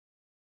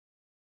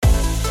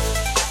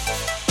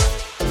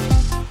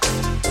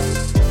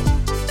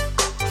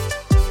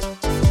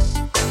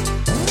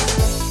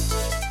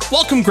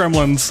Welcome,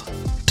 Gremlins,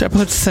 to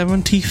episode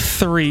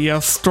 73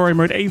 of Story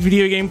Mode, a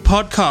video game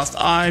podcast.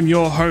 I'm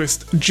your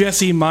host,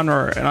 Jesse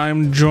Munro, and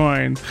I'm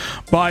joined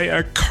by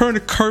a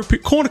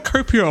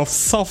cornucopia of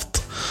soft,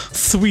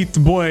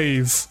 sweet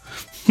boys.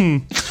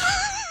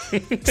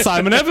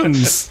 Simon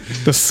Evans,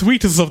 the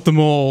sweetest of them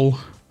all.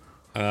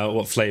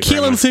 What flavor?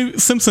 Keelan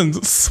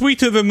Simpson,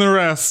 sweeter than the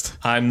rest.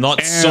 I'm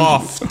not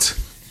soft.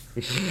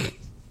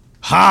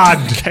 Hard.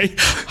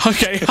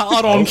 Okay,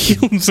 hard on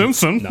Keelan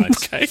Simpson.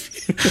 Nice. Okay.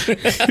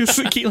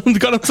 Keelan's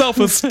got himself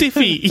a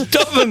stiffy,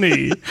 doesn't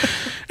he?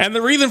 And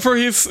the reason for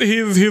his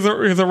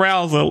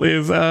arousal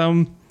is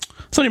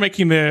somebody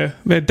making their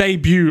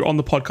debut on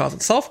the podcast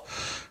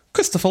itself.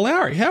 Christopher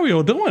Lowry, how are we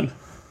all doing?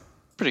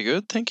 Pretty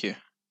good, thank you.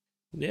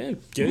 Yeah,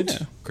 good.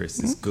 Yeah. Chris,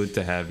 it's good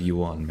to have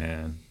you on,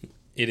 man.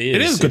 It is.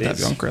 It is good to have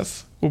you on,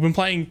 Chris. We've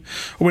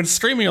been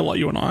streaming a lot,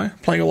 you and I,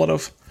 playing a lot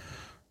of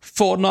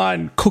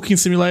Fortnite, Cooking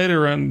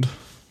Simulator, and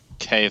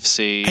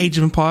KFC, Age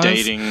of Empires.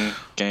 dating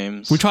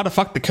games. We tried to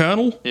fuck the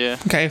Colonel. Yeah.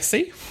 From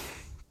KFC.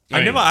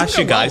 I never asked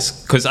you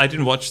guys, because I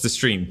didn't watch the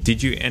stream.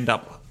 Did you end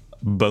up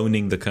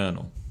boning the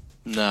Colonel?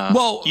 Nah.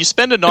 Well, you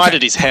spend a night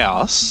at his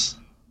house.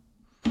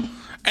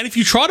 And if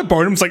you try to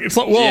bone him, it's like,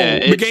 whoa,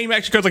 Yeah, the game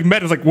actually goes like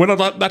meta. It's like, we're not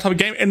that type of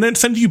game. And then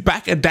sends you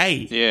back a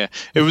day. Yeah.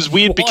 It was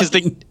weird because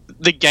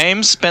the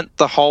game spent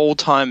the whole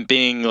time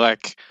being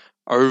like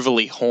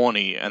overly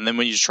horny, and then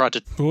when you tried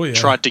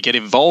to get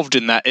involved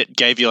in that, it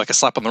gave you like a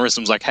slap on the wrist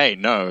and was like, hey,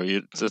 no,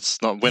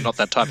 we're not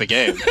that type of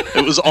game.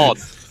 It was odd.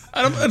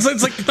 And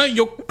it's like, no,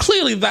 you're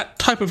clearly that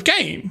type of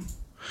game.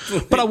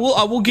 But I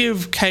will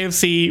give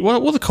KFC,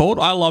 what was it called?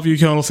 I Love You,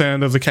 Colonel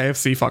Sanders, a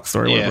KFC fuck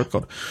story, whatever it's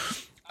called.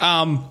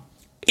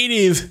 It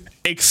is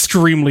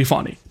extremely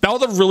funny. That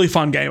was a really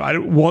fun game. I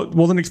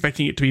wasn't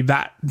expecting it to be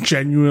that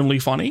genuinely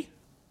funny.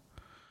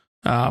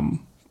 But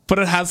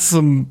it has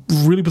some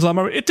really bizarre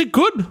moments. It's a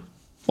good,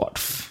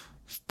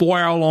 4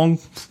 hour long,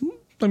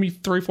 maybe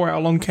 3-4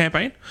 hour long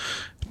campaign.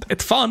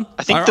 It's fun.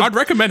 I'd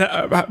recommend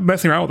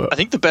messing around with it. I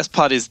think the best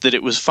part is that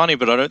it was funny,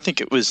 but I don't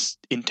think it was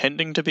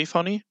intending to be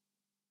funny.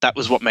 That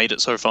was what made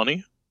it so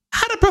funny.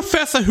 Had a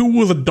professor who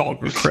was a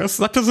dog, Chris.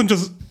 That doesn't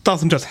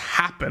just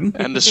happen.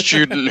 And the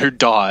student who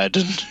died.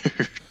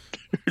 Who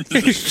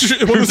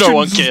no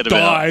one cared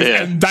about.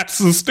 Yeah. And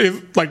that's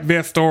like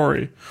their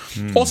story.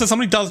 Also,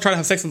 somebody does try to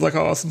have sex with like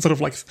some sort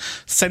of like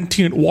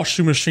sentient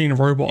washing machine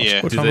robot.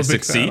 Yeah. Which Did I'm they a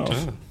big fan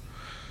succeed? of.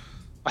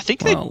 I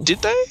think they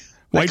did. They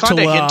Wait kind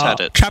till of hint at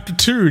it. Chapter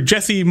 2,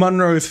 Jesse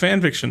Munro's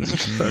fanfiction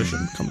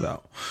version comes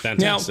out.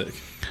 Fantastic. Now,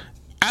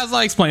 as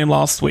I explained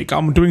last week,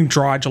 I'm doing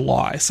Dry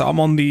July, so I'm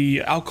on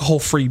the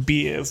alcohol-free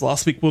beers.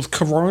 Last week was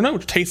Corona,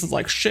 which tastes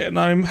like shit, and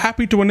I'm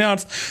happy to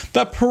announce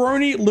that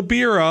Peroni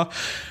Libera,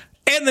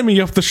 enemy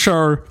of the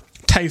show,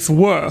 tastes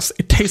worse.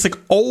 It tastes like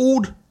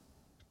old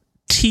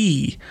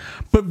tea,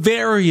 but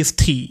various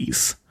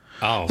teas.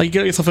 Oh. Like you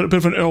get yourself a bit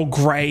of an Earl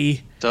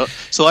Grey. So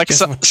like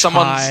Guess what,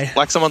 chai.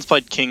 someone's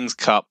played King's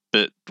Cup,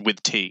 but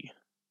with tea.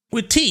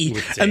 With tea,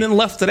 and then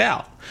left it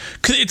out.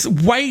 Because it's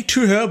way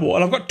too herbal,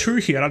 and I've got 2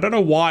 here, and I don't know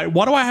why.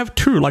 Why do I have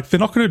 2? Like, they're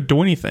not going to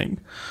do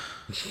anything.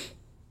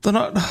 They're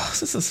not...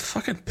 this is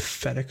fucking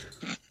pathetic.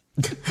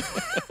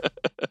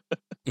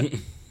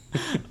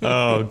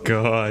 Oh,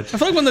 God. I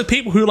feel like when the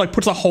people who, like,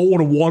 puts a hole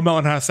in a watermelon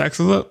and has sex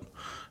with it,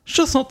 it's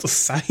just not the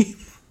same.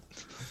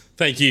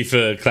 Thank you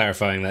for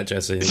clarifying that,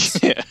 Jesse.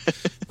 Yeah.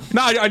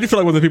 No, I do feel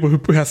like when the people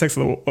who have sex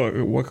with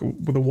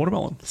a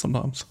watermelon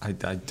sometimes. I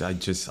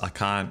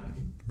can't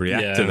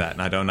react to that,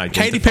 and I don't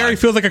identify. Katy Perry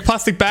feels like a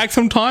plastic bag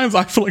sometimes.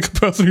 I feel like a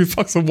person who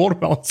fucks a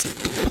watermelon.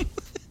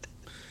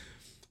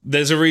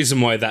 There's a reason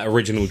why that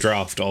original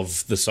draft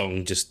of the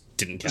song just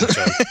didn't catch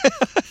on.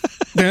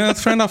 Yeah,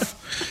 that's fair enough.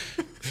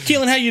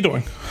 Keelan, how you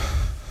doing?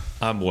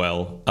 I'm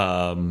well.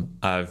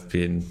 I've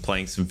been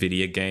playing some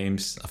video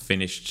games. I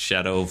finished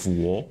Shadow of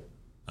War.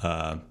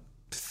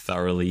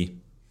 Thoroughly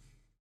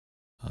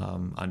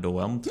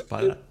underwhelmed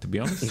by that, to be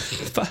honest.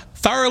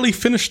 Thoroughly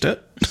finished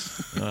it.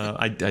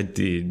 I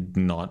did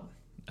not.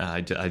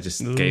 I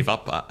just gave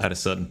up at a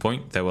certain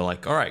point. They were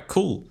like, all right,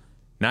 cool.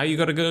 Now you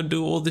got to go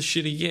do all the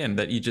shit again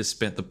that you just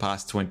spent the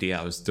past 20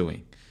 hours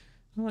doing.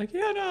 I'm like,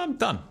 yeah, no, I'm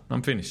done.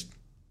 I'm finished.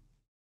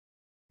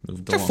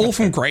 I fall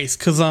from grace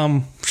because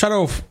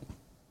Shadow of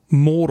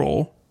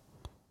Mordor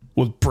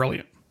was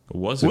brilliant. It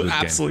was a good game.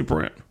 Absolutely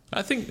brilliant.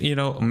 I think,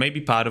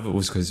 maybe part of it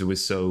was because it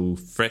was so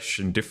fresh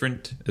and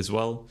different as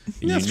well.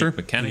 Yeah, that's true.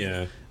 Mechanic.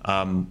 Yeah.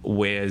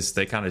 Whereas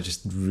they kind of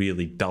just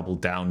really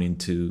doubled down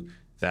into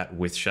that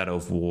with Shadow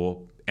of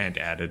War and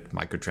added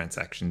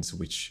microtransactions,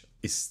 which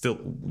is still,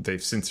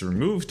 they've since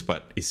removed,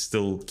 but is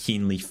still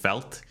keenly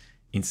felt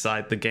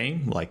inside the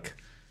game. Like,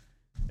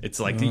 it's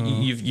like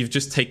you've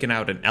just taken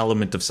out an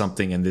element of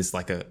something and there's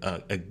like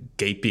a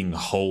gaping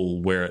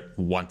hole where it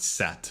once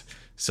sat.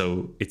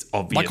 So it's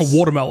obvious. Like a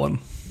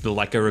watermelon.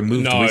 Like a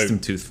removed wisdom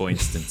tooth, for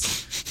instance.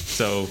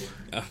 So,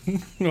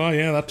 oh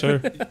yeah, that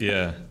too.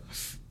 yeah.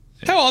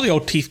 How are the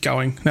old teeth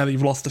going now that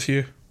you've lost a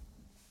few?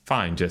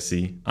 Fine,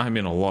 Jesse. I'm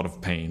in a lot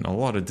of pain, a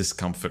lot of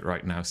discomfort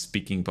right now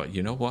speaking, but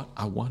you know what?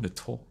 I want to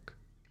talk.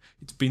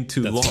 It's been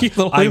too long.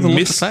 I I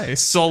miss say.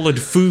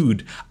 solid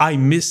food. I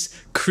miss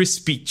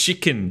crispy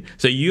chicken.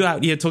 So you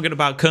out here talking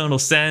about Colonel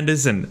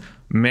Sanders and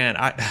man,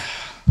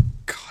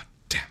 God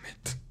damn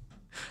it.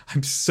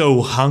 I'm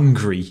so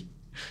hungry.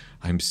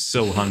 I'm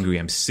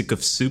sick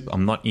of soup.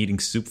 I'm not eating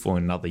soup for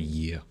another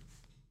year.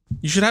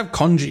 You should have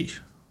congee.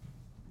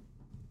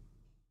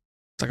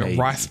 It's like Maybe. a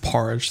rice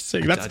porridge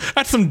thing.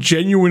 That's some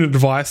genuine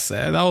advice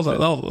there. That was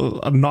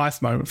a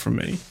nice moment from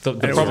me. The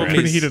And it was problem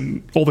pretty is-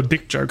 hidden all the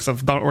dick jokes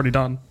I've already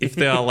done. If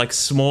there are like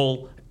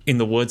small, in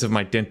the words of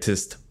my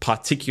dentist,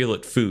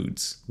 particulate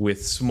foods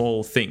with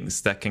small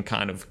things that can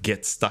kind of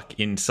get stuck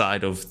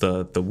inside of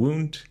the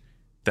wound,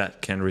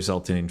 that can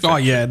result in infection. Oh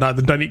yeah, no,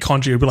 don't eat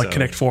congee. It'll be like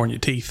Connect 4 in your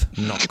teeth.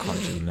 Not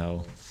congee,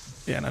 no.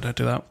 Yeah, no, don't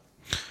do that.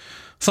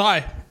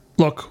 So,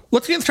 look,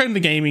 let's get straight into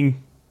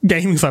gaming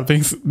side of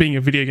things, being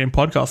a video game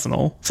podcast and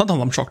all.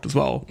 Sometimes I'm shocked as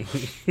well.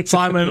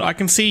 Simon, I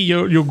can see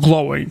you're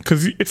glowing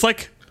because it's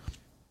like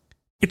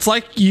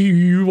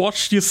you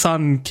watched your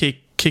son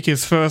kick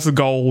his first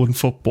goal in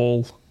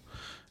football.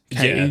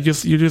 Okay, Yeah.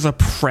 you're just a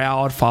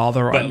proud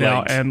father right But,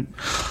 now, like, and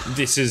I'm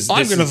This is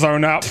going to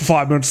zone out for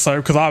 5 minutes or so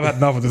because I've had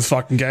enough of this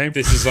fucking game.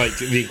 This is like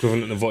the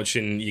equivalent of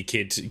watching your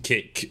kid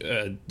kick,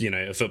 a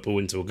football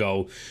into a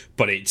goal,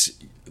 but it's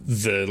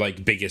the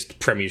like biggest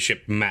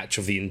Premiership match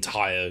of the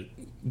entire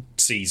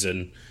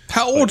season.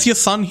 How old's your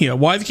son here?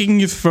 Why is he kicking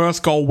his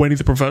first goal when he's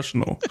a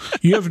professional?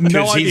 You have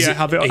no 'Cause idea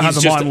how the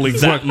just minor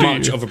leagues that work, do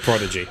much you? of a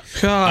prodigy.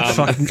 God,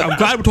 fucking, I'm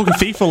glad we're talking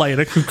FIFA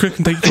later because Chris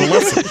can take you through a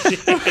lesson.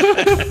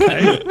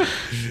 Okay.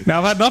 Now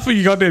I've had enough of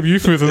you goddamn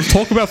euphemisms.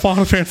 Talk about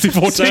Final Fantasy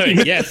 14.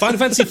 So yeah, Final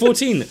Fantasy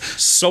 14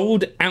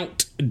 sold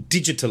out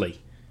digitally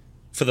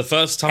for the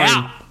first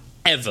time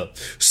ever.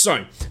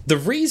 So the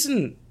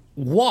reason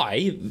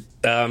why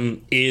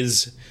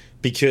is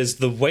because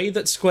the way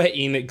that Square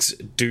Enix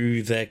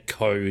do their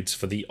codes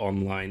for the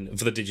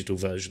digital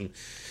version,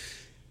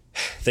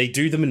 they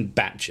do them in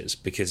batches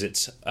because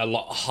it's a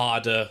lot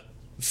harder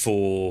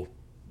for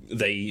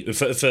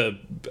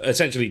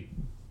essentially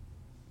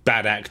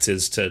bad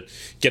actors to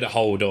get a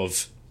hold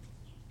of,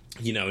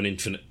 an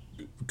infinite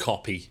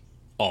copy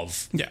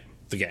of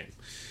the game.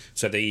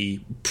 So they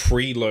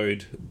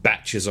preload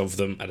batches of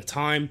them at a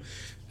time,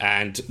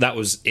 and that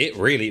was it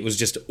really. It was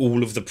just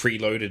all of the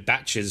preloaded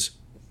batches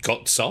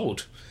got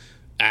sold,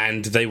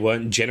 and they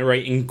weren't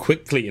generating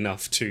quickly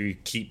enough to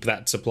keep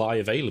that supply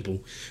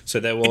available. So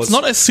there was... It's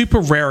not a super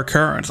rare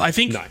occurrence. I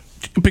think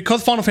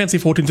because Final Fantasy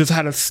 14 just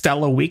had a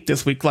stellar week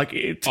this week, like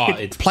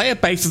its player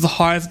base is the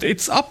highest.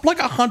 It's up like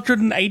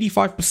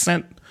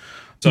 185%.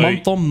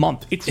 Month on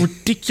month. It's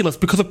ridiculous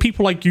because of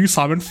people like you,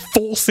 Simon,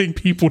 forcing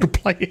people to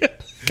play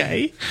it.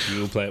 Okay?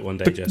 You will play it one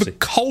day, Jesse. The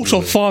cult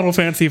of Final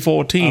Fantasy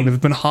 14 has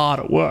been hard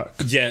at work.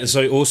 Yeah,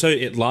 so also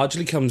it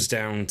largely comes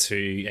down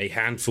to a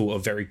handful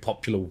of very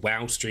popular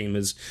WoW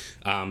streamers,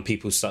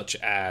 people such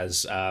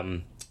as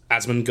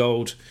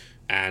Asmongold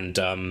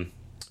and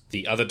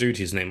the other dude,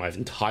 whose name I've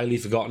entirely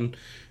forgotten.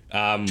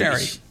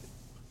 Jerry.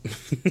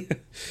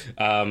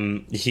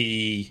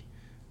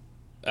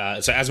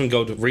 So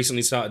Asmongold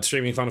recently started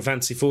streaming Final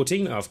Fantasy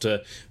 14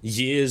 after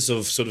years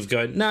of sort of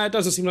going, it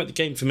doesn't seem like the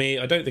game for me.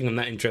 I don't think I'm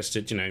that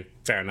interested,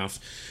 fair enough.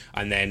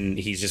 And then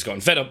he's just gotten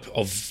fed up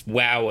of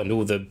WoW and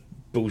all the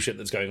bullshit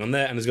that's going on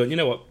there and has gone, you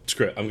know what,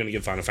 screw it, I'm going to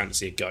give Final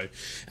Fantasy a go.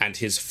 And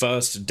his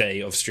first day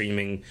of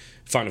streaming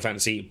Final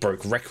Fantasy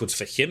broke records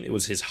for him. It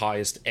was his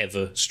highest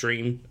ever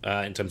stream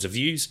in terms of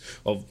views,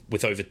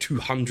 with over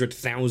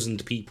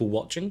 200,000 people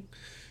watching.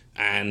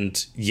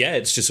 And yeah,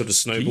 it's just sort of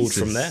snowballed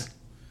from there.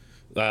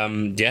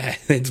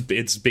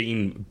 It's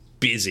been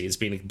busy. It's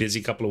been a busy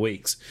couple of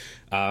weeks.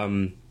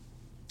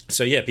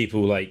 So yeah,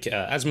 people like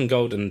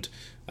Asmongold and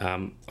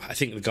I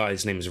think the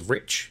guy's name is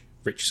Rich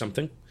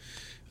something.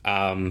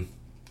 And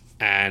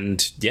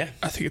yeah,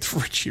 I think it's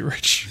Richie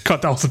Rich.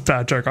 God, that was a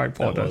bad joke. I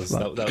apologize.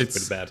 That was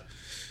pretty bad.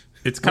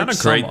 It's kind of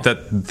great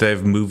that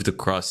they've moved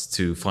across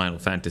to Final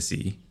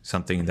Fantasy,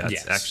 something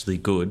that's actually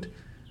good.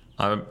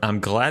 I'm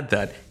glad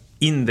that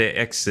in their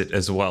exit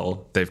as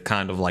well, they've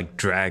kind of like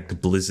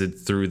dragged Blizzard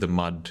through the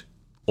mud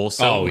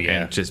also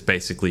and just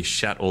basically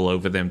shat all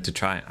over them to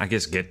try, I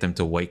guess, get them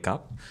to wake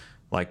up.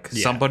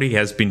 Somebody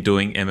has been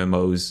doing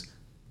MMOs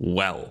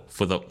well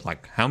for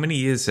how many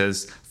years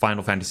has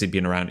Final Fantasy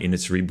been around in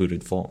its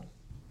rebooted form?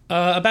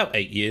 About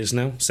 8 years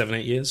now,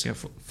 7-8 years. Yeah,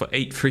 for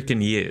 8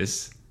 freaking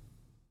years,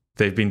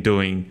 they've been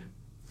doing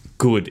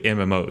good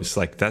MMOs.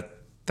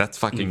 That's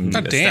fucking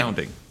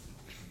astounding.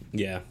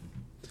 Yeah.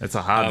 That's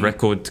a hard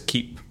record to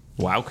keep.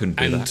 WoW couldn't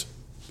do that.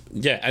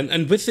 Yeah,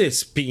 and with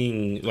this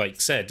being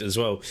said as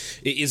well,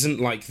 it isn't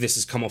like this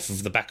has come off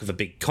of the back of a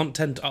big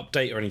content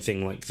update or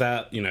anything like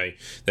that.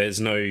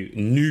 There's no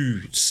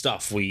new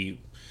stuff. The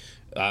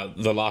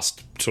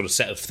last sort of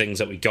set of things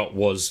that we got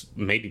was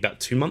maybe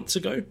about 2 months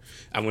ago,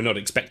 and we're not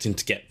expecting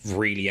to get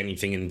really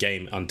anything in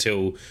game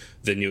until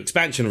the new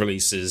expansion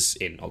releases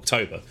in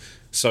October.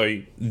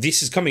 So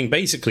this is coming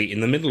basically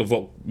in the middle of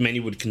what many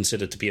would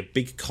consider to be a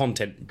big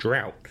content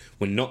drought.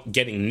 We're not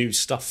getting new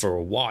stuff for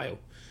a while.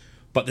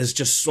 but there's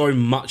just so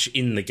much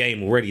in the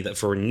game already that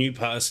for a new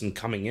person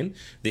coming in,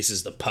 this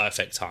is the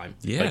perfect time.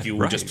 Yeah, like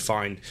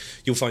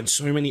you'll find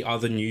so many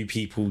other new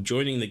people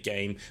joining the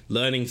game,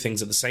 learning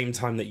things at the same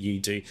time that you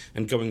do,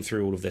 and going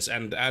through all of this.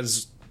 And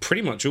as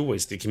pretty much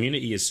always, the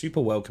community is super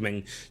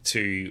welcoming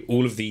to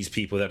all of these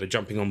people that are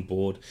jumping on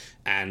board.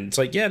 And it's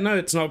like, yeah, no,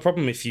 it's not a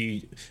problem if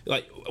you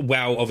like.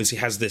 WoW obviously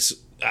has this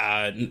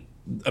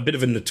a bit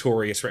of a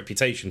notorious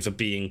reputation for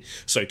being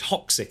so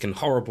toxic and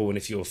horrible, and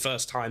if you're a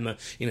first timer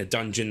in a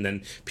dungeon,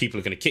 then people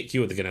are going to kick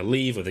you, or they're going to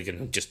leave, or they're going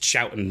to just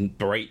shout and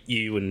berate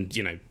you and,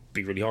 you know,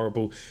 be really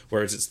horrible.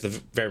 Whereas it's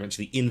very much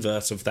the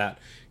inverse of that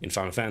in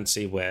Final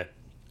Fantasy, where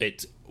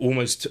it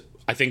almost,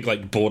 I think,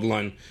 like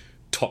borderline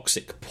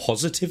toxic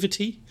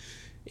positivity,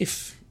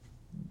 if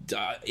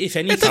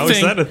anything. How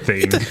is that a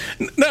thing?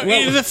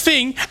 It's a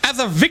thing. As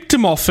a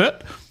victim of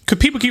it, because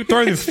people keep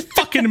throwing this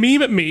fucking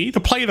meme at me to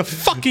play the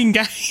fucking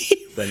game.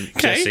 Then, okay?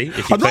 Jesse,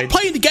 if you I'm not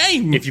playing the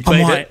game. If you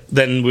played it,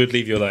 then we'd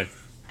leave you alone.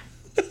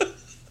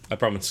 I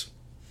promise.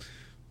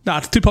 Nah,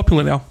 it's too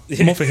popular now.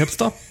 I'm off a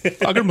hipster.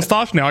 I got a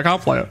moustache now. I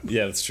can't play it.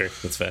 Yeah, that's true.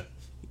 That's fair.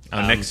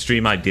 Our next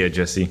stream idea,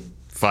 Jesse.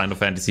 Final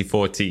Fantasy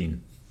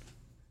 14.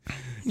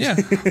 Yeah.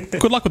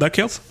 Good luck with that,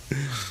 Kills.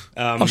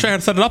 I'll show you how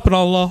to set it up, and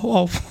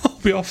I'll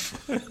be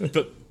off.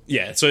 But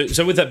yeah, so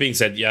with that being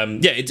said,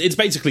 it's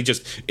basically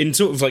just in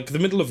sort of like the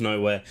middle of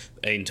nowhere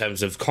in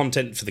terms of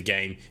content for the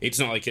game. It's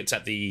not like it's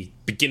at the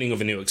beginning of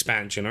a new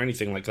expansion or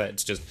anything like that.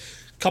 It's just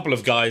a couple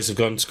of guys have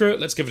gone, screw it,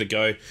 let's give it a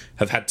go,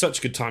 have had such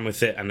a good time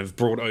with it, and have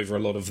brought over a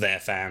lot of their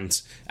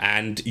fans.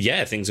 And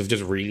yeah, things have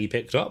just really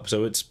picked up.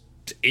 So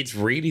it's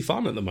really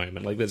fun at the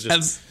moment. Like there's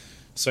just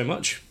so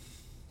much.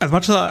 As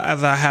much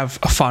as I have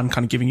fun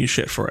kind of giving you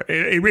shit for it,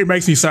 it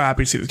makes me so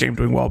happy to see this game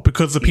doing well,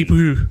 because the people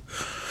who...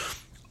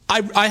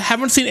 I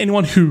haven't seen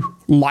anyone who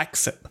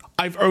likes it.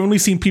 I've only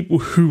seen people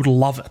who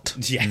love it.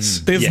 Yes.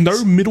 There's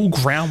no middle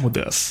ground with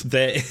this.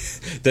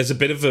 There's a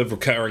bit of a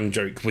recurring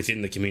joke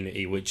within the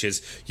community, which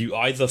is you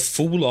either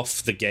fall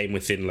off the game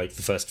within like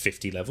the first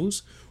 50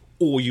 levels,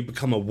 or you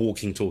become a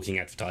walking, talking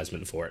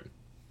advertisement for it.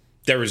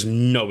 There is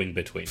no in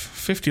between.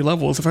 50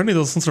 levels. If only there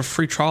was some sort of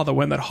free trial that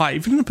went that high,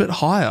 even a bit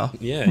higher.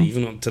 Yeah,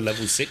 even up to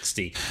level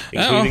 60,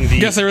 including the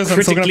guess there is.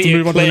 I'm still going to have to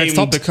move on to the next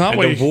topic, can't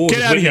we?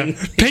 Get out of here.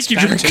 Take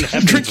your drink.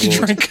 Drink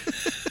your drink.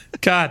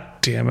 God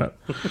damn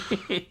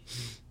it.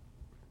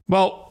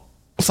 Well,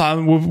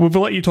 Simon,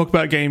 we'll let you talk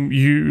about a game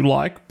you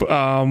like, but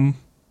now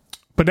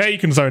you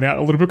can zone out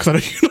a little bit, because I know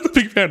you're not a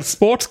big fan of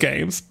sports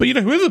games. But you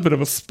know who is a bit of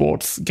a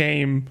sports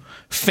game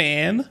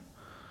fan?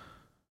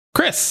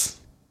 Chris.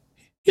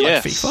 You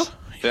like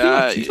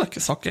FIFA? You like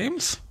your soccer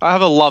games? I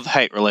have a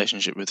love-hate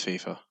relationship with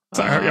FIFA.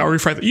 So I'll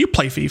rephrase it. You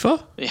play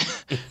FIFA?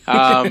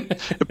 Yeah.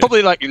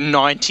 Probably like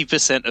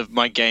 90% of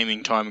my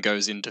gaming time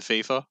goes into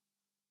FIFA.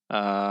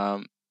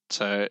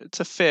 So it's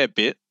a fair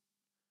bit.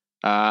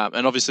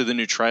 And obviously the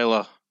new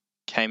trailer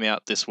came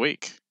out this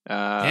week,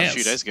 a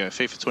few days ago,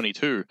 FIFA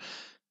 22.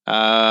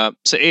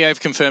 So EA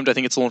have confirmed, I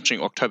think it's launching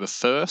October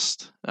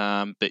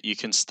 1st, but you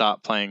can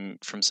start playing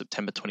from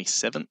September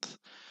 27th.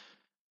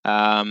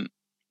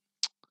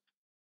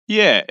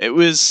 Yeah,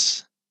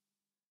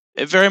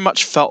 it very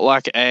much felt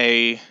like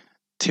a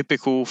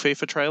typical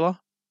FIFA trailer,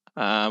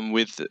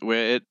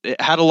 where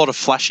it had a lot of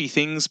flashy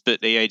things,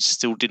 but EA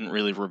still didn't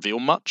really reveal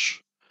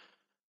much.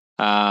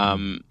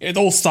 It's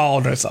all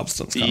style, no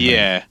substance.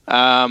 Yeah.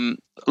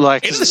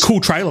 It's a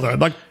cool trailer though.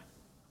 Like,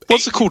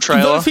 what's a cool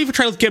trailer? Those FIFA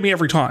trailers get me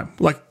every time.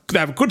 Like, they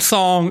have a good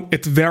song.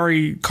 It's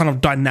very kind of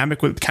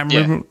dynamic with camera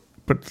movement.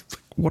 But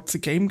what's the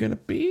game going to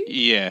be?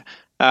 Yeah.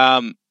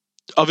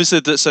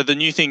 Obviously, so the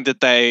new thing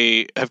that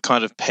they have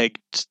kind of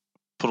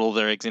put all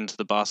their eggs into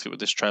the basket with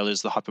this trailer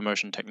is the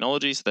Hypermotion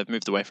technology. So they've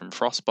moved away from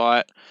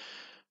Frostbite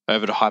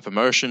over to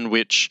Hypermotion,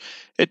 which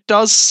it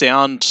does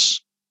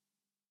sound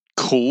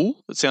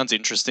cool. It sounds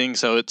interesting.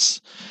 So it's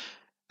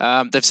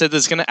they've said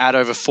there's going to add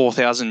over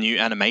 4,000 new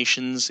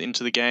animations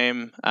into the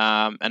game,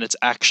 and it's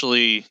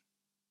actually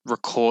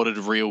recorded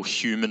real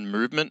human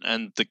movement.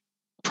 And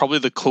probably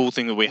the cool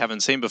thing that we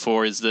haven't seen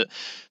before is that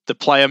the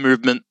player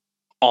movement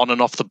on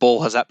and off the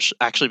ball has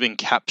actually been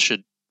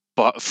captured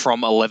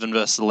from 11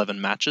 versus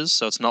 11 matches.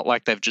 So it's not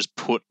like they've just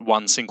put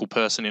one single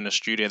person in a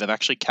studio. They've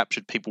actually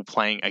captured people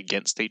playing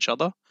against each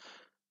other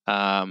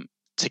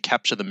to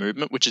capture the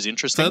movement, which is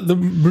interesting. So the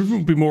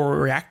movement will be more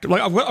reactive.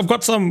 Like, I've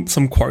got some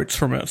quotes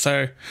from it.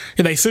 So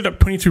they stood up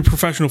 22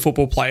 professional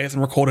football players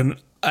and recorded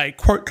a,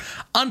 quote,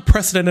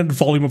 unprecedented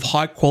volume of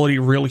high-quality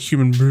real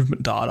human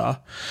movement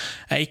data.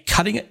 A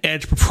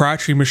cutting-edge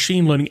proprietary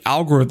machine learning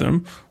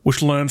algorithm,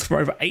 which learns from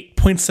over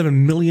 8.7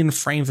 million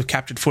frames of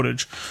captured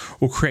footage,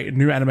 will create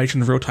new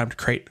animation in real time to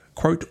create,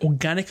 quote,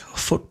 organic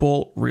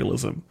football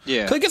realism.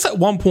 Yeah. Because I guess at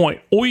one point,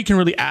 all you can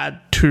really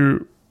add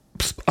to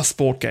a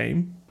sport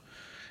game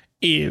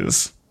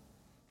is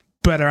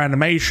better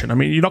animation. I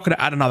mean, you're not going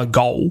to add another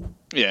goal.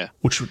 Yeah.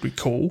 Which would be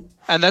cool.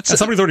 And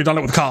somebody's already done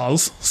it with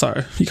cars,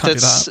 so you can't do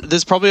that.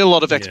 There's probably a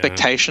lot of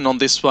expectation on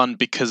this one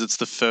because it's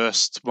the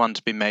first one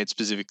to be made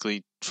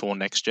specifically for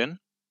next gen.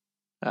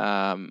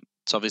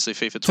 It's obviously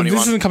FIFA 21. So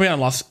this isn't coming out on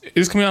last. Is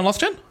this coming out on last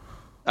gen?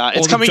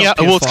 It's coming out.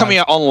 Well, it's coming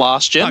out on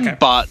last gen,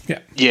 but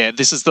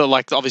this is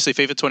obviously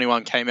FIFA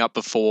 21 came out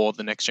before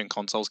the next gen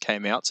consoles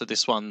came out, so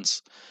this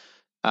one's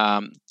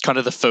kind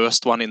of the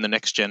first one in the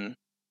next gen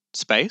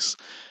space.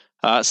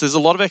 So there's a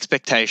lot of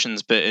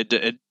expectations, but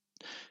it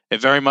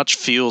very much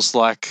feels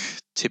like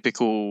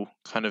typical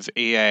kind of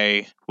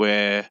EA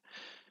where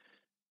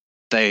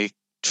they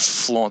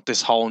flaunt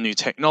this whole new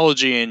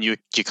technology and you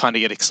kind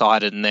of get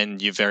excited and then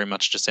you very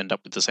much just end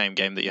up with the same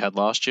game that you had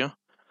last year.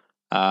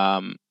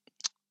 I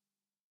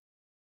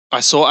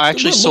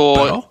actually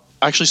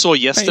saw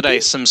yesterday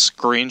some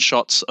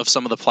screenshots of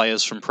some of the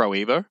players from Pro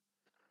Evo,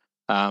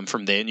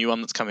 from their new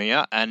one that's coming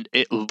out, and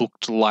it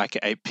looked like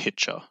a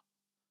picture.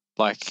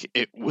 Like,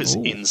 it was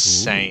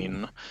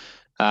insane.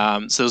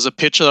 So there was a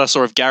picture that I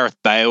saw of Gareth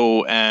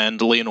Bale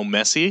and Lionel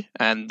Messi,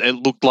 and it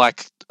looked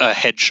like a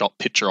headshot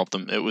picture of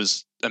them. It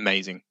was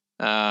amazing.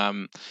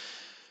 So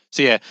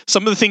yeah,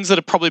 some of the things that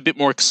are probably a bit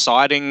more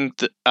exciting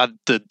are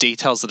the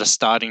details that are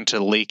starting to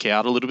leak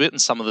out a little bit,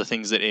 and some of the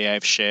things that EA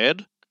have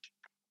shared.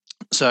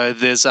 So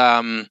there's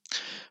one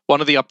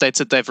of the updates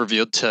that they've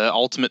revealed to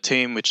Ultimate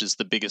Team, which is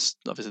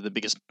obviously the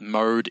biggest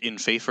mode in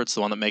FIFA. It's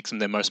the one that makes them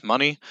their most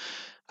money.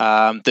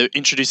 They're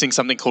introducing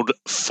something called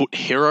Foot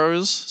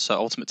Heroes, so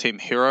Ultimate Team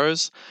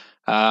Heroes.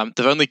 They've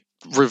only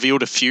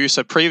revealed a few.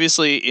 So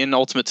previously in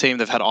Ultimate Team,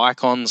 they've had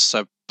icons,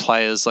 so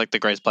players like the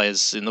greatest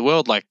players in the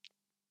world, like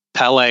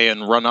Pele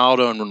and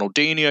Ronaldo and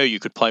Ronaldinho. You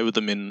could play with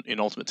them in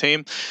Ultimate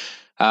Team.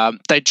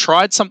 They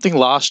tried something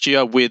last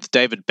year with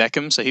David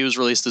Beckham, so he was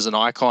released as an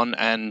icon,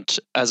 and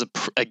as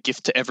a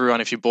gift to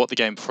everyone, if you bought the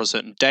game before a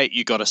certain date,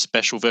 you got a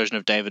special version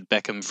of David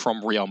Beckham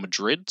from Real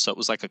Madrid, so it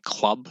was like a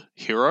club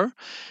hero,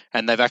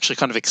 and they've actually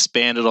kind of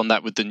expanded on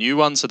that with the new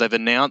one. So they've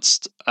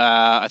announced,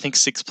 I think,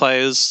 6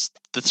 players.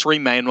 The 3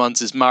 main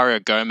ones is Mario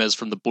Gomez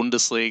from the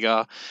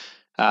Bundesliga,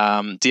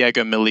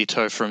 Diego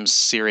Milito from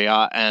Serie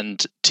A,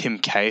 and Tim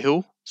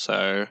Cahill.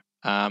 So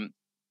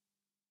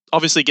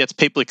obviously gets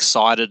people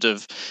excited,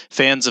 of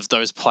fans of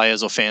those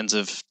players or fans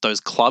of those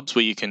clubs,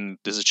 where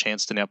there's a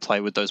chance to now play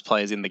with those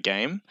players in the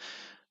game.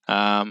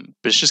 But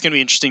it's just going to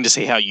be interesting to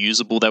see how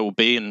usable they will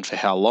be and for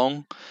how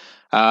long.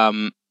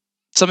 Some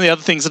of the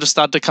other things that have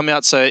started to come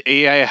out, so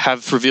EA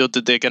have revealed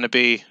that they're going to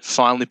be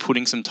finally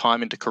putting some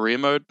time into career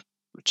mode,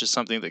 which is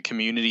something that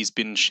community's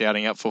been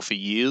shouting out for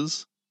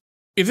years.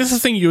 Is this the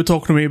thing you were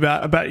talking to me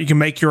about you can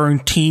make your own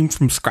team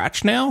from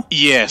scratch now?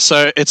 Yeah,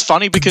 so it's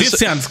funny because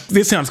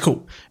this sounds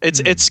cool.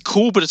 It's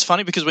cool, but it's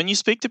funny because when you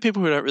speak to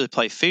people who don't really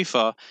play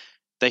FIFA,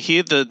 they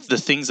hear the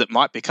things that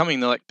might be coming.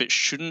 They're like, but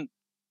shouldn't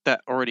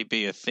that already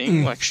be a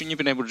thing? Like, shouldn't you have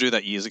been able to do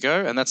that years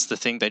ago? And that's the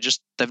thing.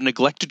 They've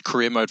neglected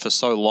career mode for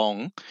so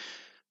long.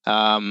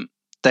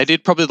 They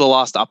did probably the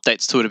last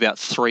updates to it about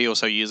 3 or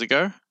so years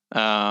ago.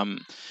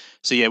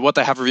 So yeah, what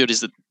they have revealed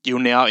is that you'll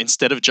now,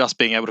 instead of just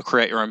being able to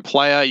create your own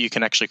player, you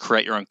can actually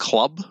create your own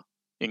club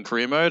in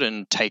career mode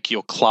and take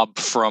your club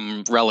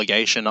from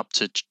relegation up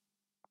to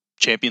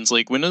Champions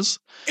League winners.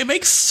 It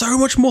makes so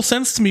much more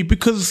sense to me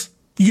because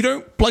you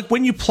don't, like,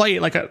 when you play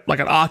like an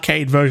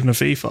arcade version of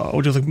FIFA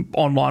or just like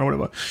online or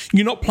whatever,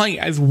 you're not playing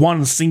as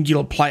one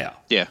singular player.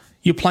 Yeah.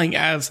 You're playing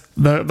as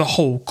the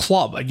whole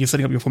club and you're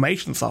setting up your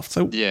formation and stuff.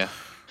 So yeah,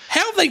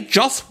 how have they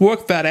just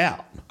worked that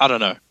out? I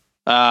don't know.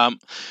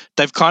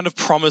 They've kind of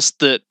promised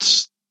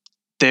that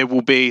there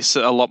will be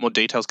a lot more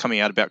details coming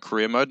out about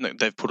career mode, and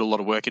they've put a lot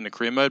of work into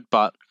career mode.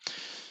 But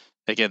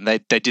again, they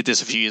did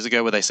this a few years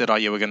ago where they said, "Oh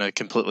yeah, we're going to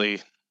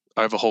completely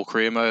overhaul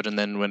career mode," and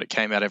then when it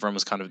came out, everyone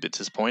was kind of a bit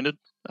disappointed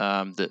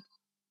that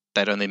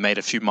they'd only made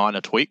a few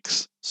minor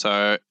tweaks.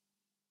 So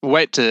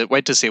wait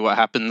to see what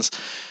happens.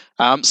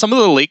 Some of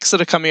the leaks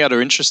that are coming out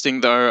are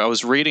interesting, though. I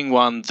was reading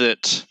one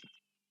that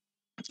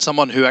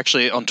someone who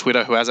actually on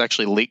Twitter who has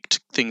actually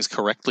leaked things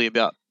correctly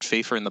about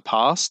FIFA in the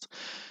past.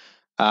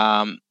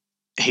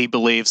 He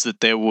believes that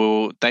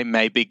they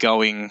may be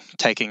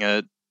taking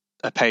a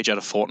page out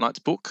of Fortnite's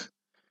book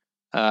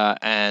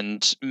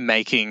and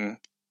making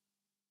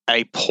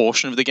a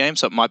portion of the game,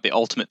 so it might be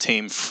Ultimate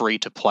Team free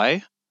to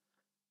play,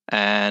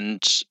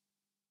 and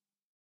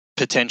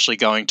potentially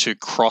going to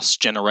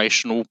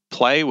cross-generational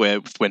play, where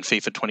when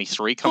FIFA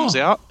 23 comes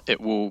out,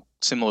 it will,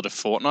 similar to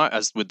Fortnite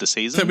as with the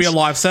seasons. There'll be a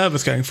live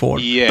service going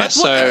forward. Yeah, that's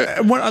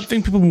what I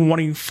think people have been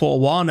wanting for a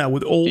while now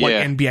with all like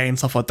NBA and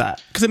stuff like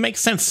that, because it makes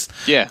sense.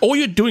 Yeah, all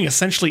you're doing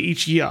essentially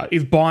each year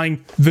is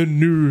buying the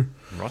new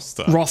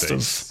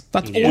rosters.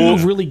 That's all you're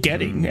really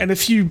getting, and a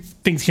few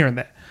things here and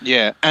there.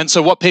 Yeah, and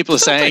so what people are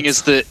saying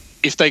is that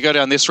if they go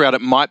down this route,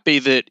 it might be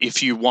that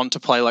if you want to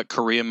play like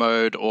career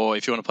mode or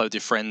if you want to play with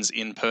your friends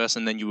in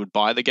person, then you would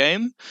buy the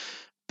game.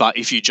 But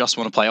if you just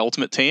want to play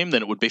Ultimate Team,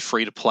 then it would be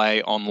free to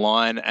play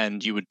online,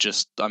 and you would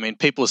just, I mean,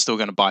 people are still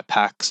going to buy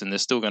packs and they're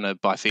still going to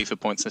buy FIFA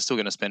points. They're still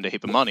going to spend a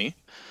heap of money.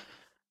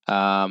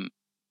 But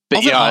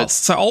yeah.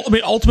 So, I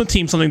mean, Ultimate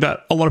Team is something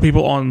that a lot of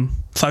people on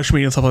social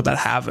media and stuff like that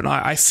have. And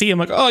I see them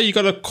like, oh, you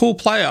got a cool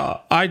player.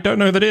 I don't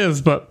know who that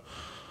is, but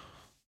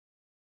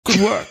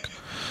good work.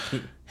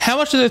 How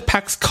much do those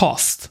packs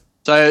cost?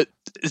 So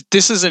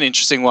this is an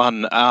interesting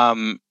one.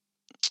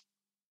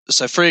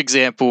 So, for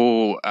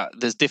example,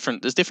 there's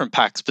different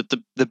packs, but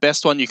the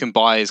best one you can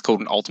buy is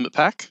called an Ultimate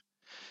Pack.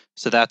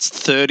 So that's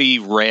 30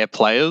 rare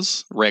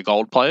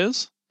gold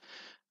players.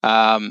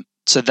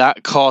 So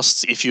that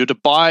costs, if you were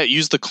to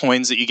use the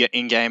coins that you get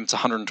in game, it's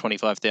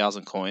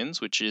 125,000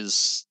 coins, which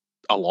is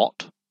a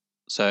lot.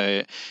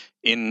 So,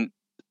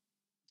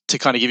 to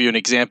kind of give you an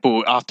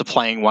example, after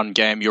playing one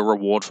game, your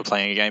reward for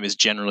playing a game is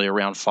generally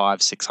around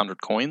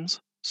 500-600 coins.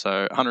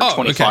 So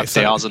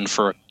 125,000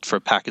 for a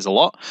pack is a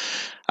lot.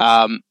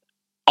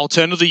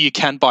 Alternatively, you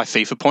can buy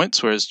FIFA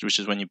points, which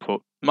is when you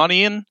put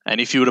money in. And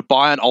if you were to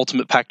buy an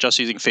Ultimate Pack just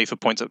using FIFA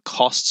points, it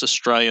costs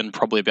Australian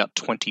probably about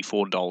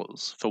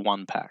 $24 for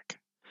one pack.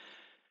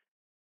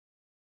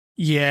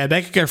 Yeah,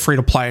 they could go free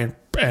to play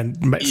and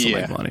still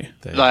make money.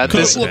 Look,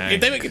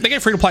 if they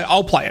get free to play,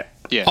 I'll play it.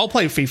 Yeah. I'll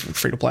play FIFA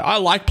free to play. I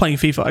like playing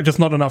FIFA, just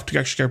not enough to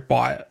actually go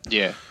buy it.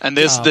 Yeah, and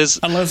there's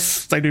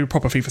unless they do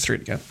proper FIFA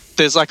Street again.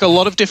 There's like a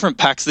lot of different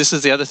packs. This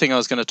is the other thing I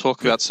was going to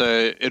talk about.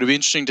 So it'll be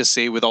interesting to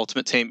see with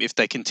Ultimate Team if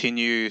they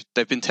continue.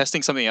 They've been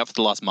testing something out for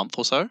the last month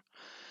or so.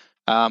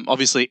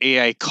 Obviously,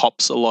 EA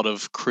cops a lot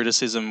of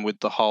criticism with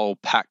the whole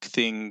pack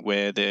thing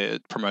where they're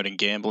promoting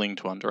gambling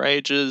to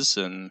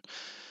underages and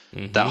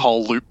that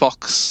whole loot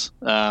box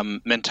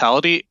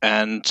mentality.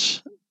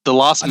 And the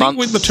last month,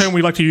 I think the term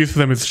we like to use for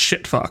them is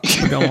shit fuck.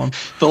 Go on.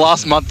 The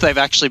last month, they've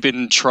actually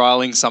been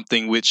trialing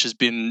something which has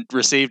been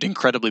received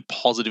incredibly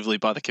positively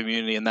by the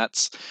community, and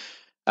that's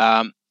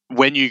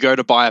when you go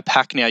to buy a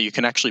pack now, you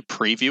can actually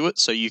preview it,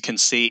 so you can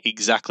see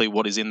exactly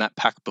what is in that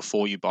pack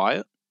before you buy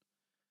it.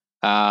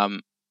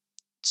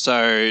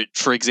 So,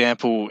 for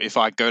example, if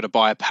I go to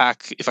buy a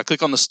pack, if I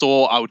click on the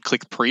store, I would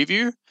click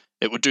preview.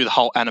 It would do the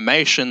whole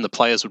animation. The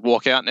players would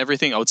walk out and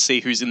everything. I would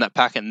see who's in that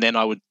pack, and then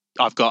I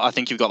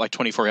think you've got like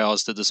 24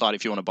 hours to decide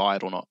if you want to buy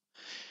it or not.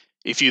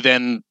 If you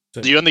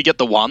only get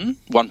the one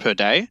per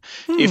day.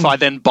 If I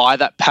then buy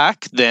that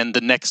pack, then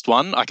the next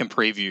one I can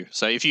preview.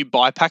 So if you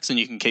buy packs, then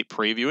you can keep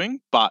previewing.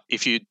 But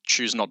if you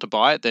choose not to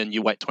buy it, then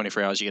you wait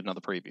 24 hours, you get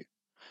another preview.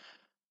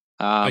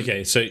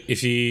 Okay, so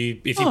if you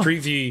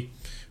preview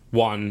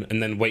one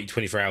and then wait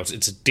 24 hours,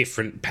 it's a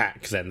different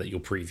pack then that you're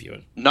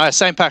previewing. No,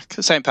 same pack.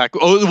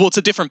 Oh, well, it's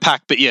a different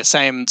pack, but yeah,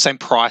 same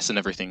price and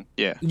everything.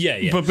 Yeah.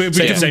 But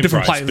different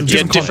price,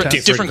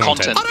 players, different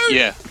content.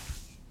 I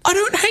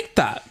don't hate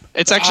that.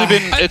 It's actually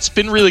it's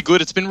been really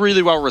good. It's been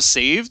really well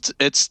received.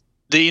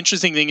 The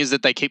interesting thing is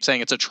that they keep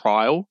saying it's a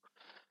trial.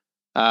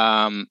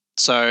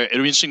 So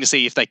it'll be interesting to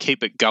see if they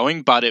keep it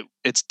going, but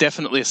it's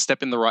definitely a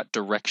step in the right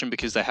direction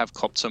because they have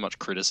copped so much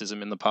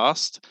criticism in the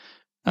past.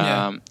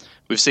 Yeah.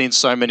 We've seen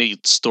so many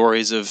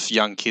stories of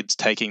young kids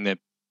taking their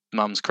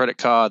mum's credit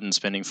card and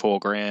spending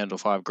 $4,000 or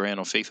 $5,000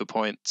 on FIFA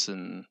points,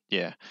 and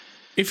yeah.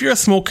 If you're a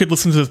small kid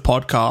listening to this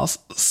podcast,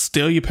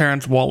 steal your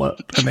parents' wallet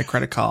and their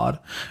credit card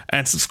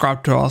and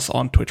subscribe to us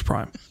on Twitch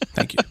Prime.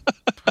 Thank you.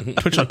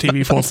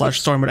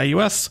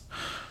 Twitch.tv/StoryModeAUS.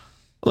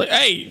 Like,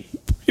 hey,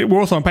 we're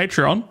also on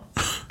Patreon.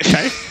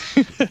 Okay.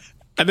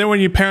 And then when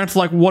your parents are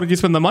like, what did you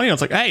spend the money on?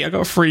 It's like, hey, I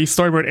got free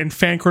story mode and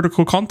fan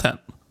critical content.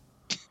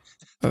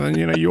 And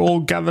then, you all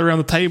gather around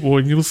the table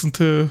and you listen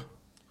to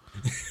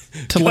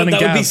Len and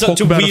Gav. That would be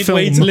such a weird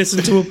way to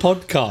listen to a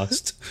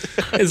podcast.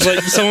 It's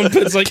like someone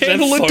puts like their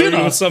phone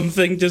or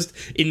something just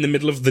in the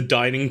middle of the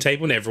dining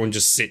table and everyone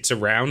just sits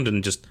around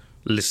and just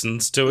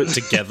listens to it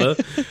together.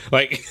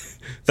 Like,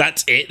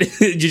 that's it.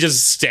 You're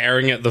just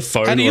staring at the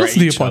phone. How do you listen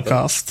to your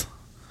podcast?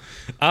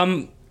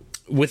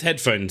 With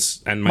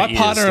headphones and my ears,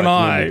 partner and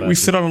I, we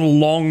sit on a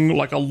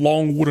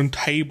long wooden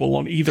table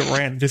on either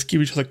end, just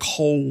give each other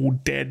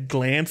cold, dead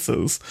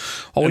glances.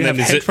 Or we have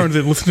headphones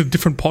and listen to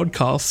different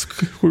podcasts.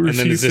 And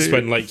then is this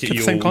when like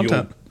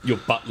your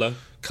butler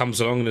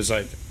comes along and is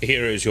like,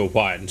 "Here is your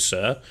wine,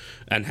 sir,"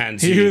 and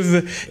hands you.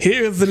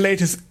 Here's the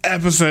latest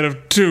episode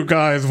of Two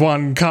Guys,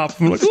 One Cup.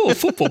 I'm like, oh,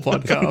 football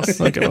podcast.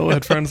 I get all the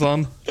headphones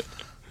on.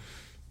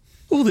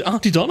 Oh, the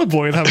Auntie Donna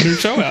boys have a new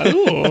show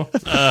out.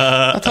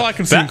 That's how I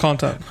consume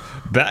content.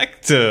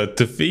 Back to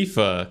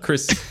FIFA,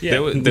 Chris. Yeah.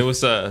 There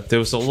was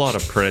a lot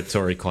of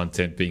predatory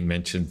content being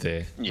mentioned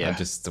there. Yeah. I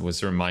just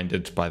was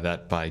reminded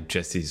by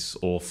Jesse's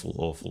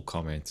awful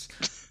comments,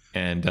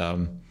 and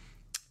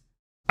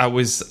I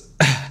was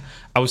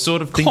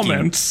sort of thinking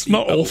comments,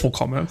 not awful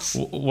comments.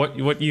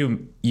 What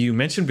you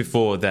mentioned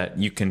before, that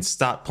you can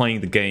start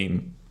playing the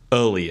game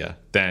earlier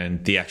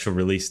than the actual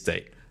release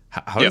date.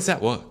 How does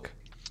that work?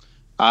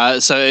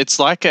 So it's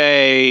like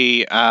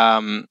it's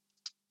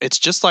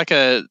just like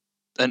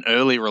an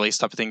early release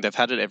type of thing. They've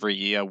had it every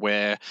year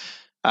where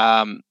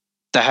they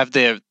have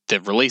their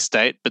release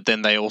date, but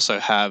then they also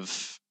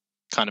have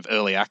kind of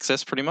early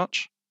access, pretty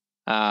much.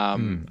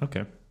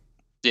 Okay.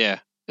 Yeah,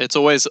 it's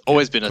always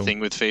been a thing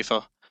with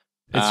FIFA.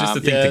 It's just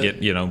a thing to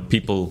get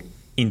people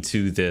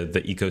into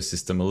the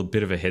ecosystem, a little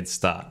bit of a head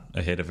start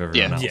ahead of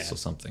everyone else or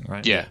something,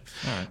 right? Yeah.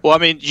 All right. Well, I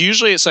mean,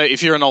 usually, so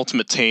if you're an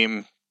Ultimate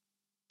Team.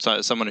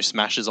 So someone who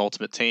smashes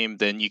Ultimate Team,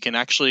 then you can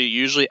actually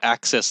usually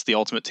access the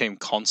Ultimate Team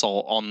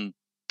console on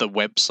the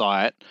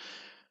website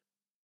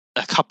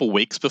a couple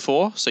weeks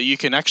before. So you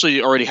can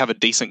actually already have a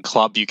decent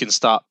club. You can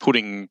start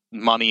putting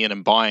money in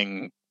and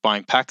buying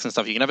buying packs and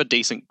stuff, you can have a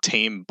decent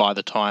team by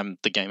the time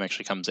the game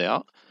actually comes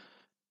out.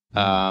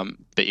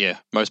 But yeah,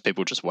 most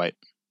people just wait.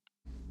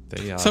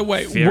 They are So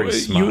wait, very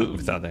smart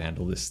with how they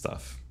handle this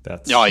stuff.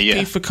 That's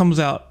FIFA comes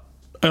out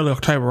early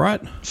October,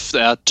 right?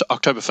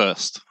 October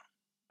 1st.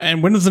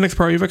 And when does the next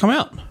Pro Evo come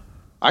out?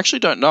 I actually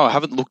don't know. I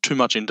haven't looked too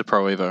much into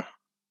Pro Evo.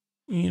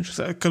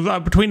 Interesting.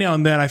 Because between now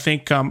and then, I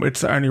think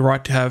it's only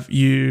right to have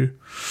you,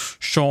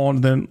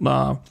 Sean, then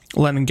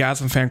Len and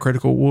Gaz and Fan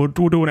Critical. We'll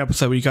do an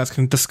episode where you guys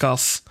can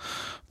discuss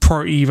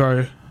Pro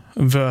Evo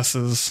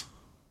versus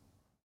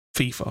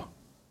FIFA.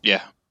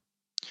 Yeah.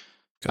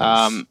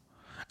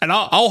 And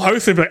I'll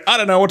host it, but I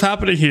don't know what's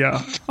happening here.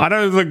 I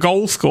know the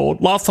goal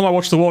scored. Last time I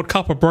watched the World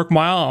Cup, I broke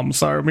my arm.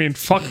 So, I mean,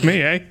 fuck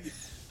me, eh?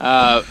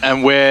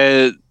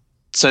 And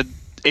so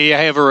EA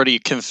have already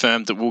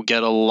confirmed that we'll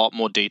get a lot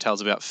more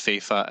details about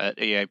FIFA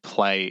at EA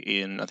Play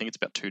in, I think it's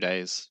about 2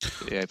 days.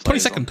 EA Play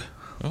 22nd.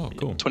 Oh,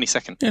 cool.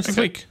 22nd. Yeah, it's this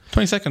week.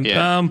 22nd.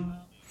 Yeah.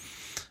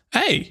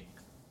 Hey,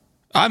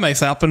 I may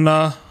stay up and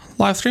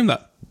live stream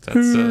that. That's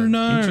Who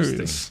knows?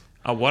 interesting.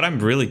 What I'm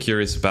really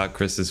curious about,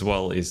 Chris, as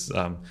well, is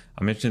I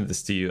mentioned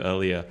this to you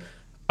earlier.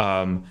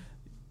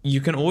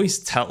 You can always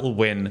tell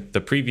when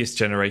the previous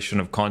generation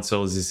of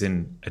consoles is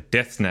in a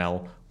death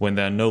knell when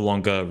they're no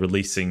longer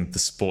releasing the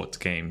sport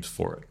games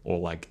for it, or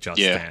like Just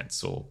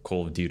Dance or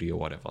Call of Duty or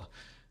whatever.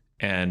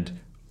 And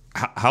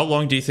how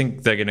long do you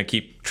think they're going to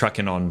keep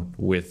trucking on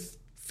with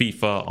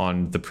FIFA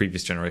on the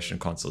previous generation of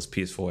consoles,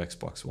 PS4,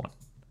 Xbox One?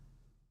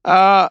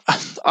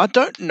 I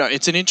don't know.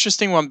 It's an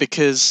interesting one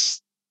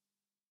because,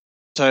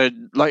 so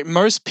like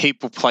most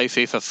people play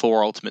FIFA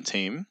for Ultimate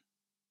Team.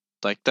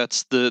 Like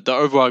that's the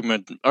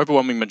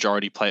overwhelming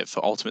majority play it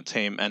for Ultimate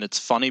Team, and it's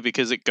funny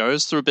because it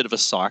goes through a bit of a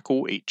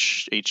cycle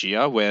each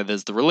year where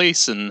there's the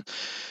release and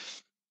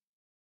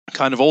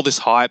kind of all this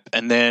hype,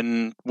 and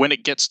then when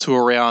it gets to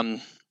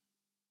around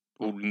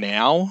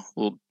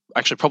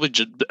actually probably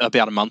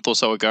about a month or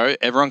so ago,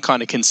 everyone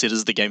kind of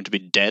considers the game to be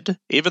dead,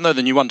 even though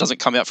the new one doesn't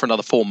come out for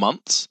another 4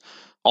 months.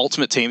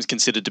 Ultimate Team's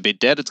considered to be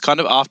dead. It's kind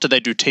of after they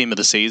do Team of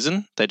the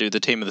Season, they do the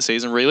Team of the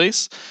Season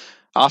release.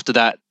 After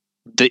that,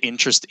 the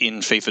interest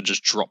in FIFA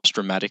just drops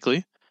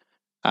dramatically.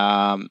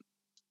 And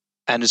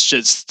it's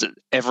just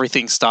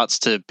everything starts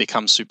to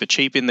become super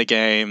cheap in the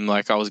game.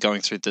 Like I was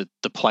going through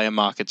the player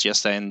markets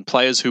yesterday, and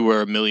players who were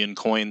 1 million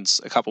coins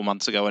a couple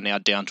months ago are now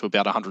down to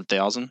about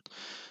 100,000.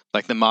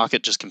 Like the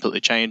market just completely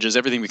changes.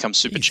 Everything becomes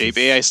super cheap.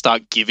 EA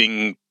start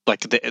giving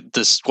like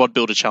the squad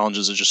builder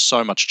challenges are just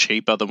so much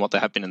cheaper than what they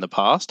have been in the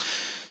past.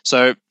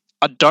 So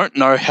I don't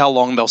know how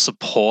long they'll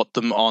support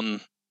them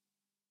on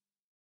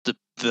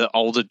the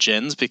older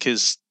gens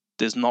because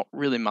there's not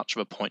really much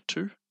of a point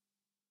to.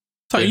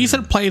 So you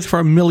said plays for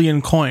 1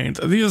 million coins.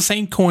 Are these the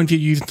same coins you're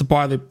using to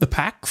buy the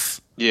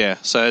packs? Yeah.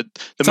 So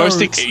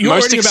you're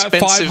most about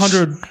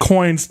 500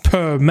 coins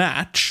per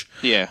match.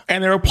 Yeah.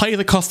 And there are players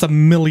that cost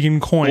 1 million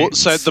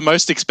coins. Well, so the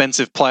most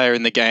expensive player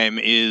in the game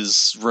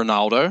is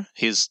Ronaldo,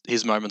 his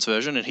Moments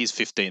version, and he's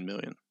 15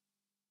 million.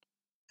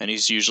 And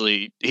he's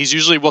usually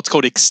what's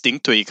called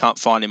extinct, where you can't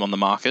find him on the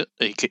market.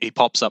 He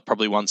pops up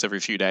probably once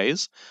every few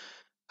days.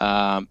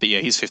 But yeah,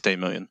 he's 15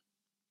 million.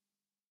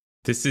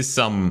 This is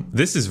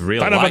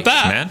real life,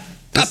 man.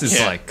 This is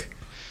like.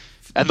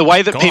 And the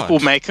way that people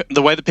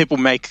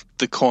make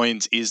the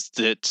coins is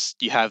that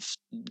you have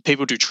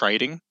people do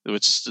trading,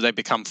 which they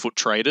become foot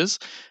traders,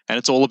 and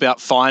it's all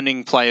about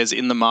finding players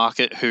in the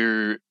market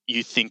who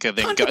you think are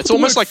then. It's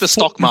almost like the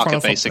stock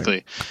market,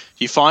 basically.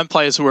 You find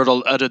players who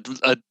are at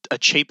a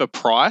cheaper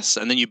price,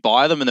 and then you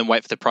buy them, and then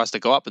wait for the price to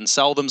go up and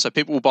sell them. So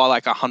people will buy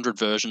like 100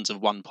 versions of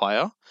one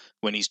player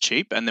when he's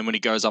cheap, and then when he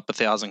goes up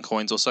 1,000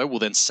 coins or so, we'll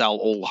then sell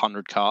all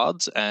 100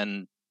 cards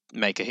and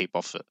make a heap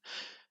off it.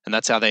 And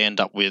that's how they end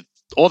up with.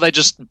 Or they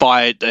just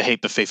buy a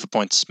heap of FIFA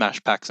points,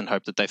 smash packs, and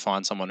hope that they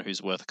find someone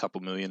who's worth a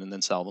couple million and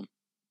then sell them.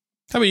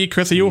 How about you,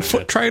 Chris? Are you a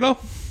foot trader?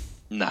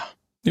 Nah.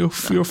 You're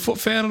a foot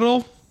fan at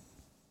all?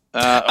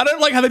 I don't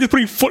like how they're just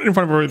putting foot in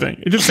front of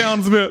everything. It just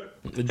sounds a bit...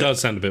 It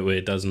does sound a bit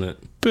weird, doesn't it?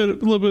 A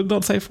little bit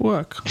not safe for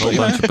work. A whole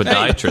bunch of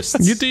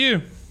podiatrists. You do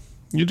you.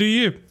 You do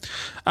you.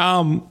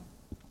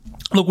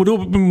 Look, we'll do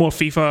a bit more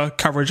FIFA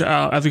coverage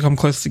as we come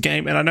closer to the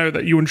game, and I know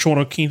that you and Sean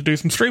are keen to do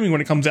some streaming when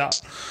it comes out.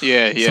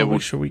 Yeah. So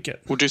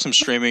we'll do some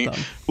streaming.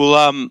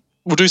 Done.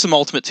 We'll do some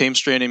Ultimate Team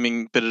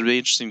streaming, but it'll be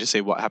interesting to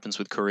see what happens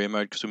with career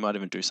mode because we might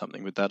even do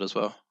something with that as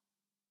well.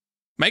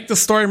 Make the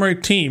story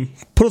mode team.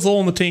 Put us all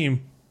on the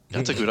team.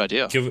 That's a good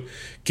idea.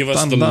 Give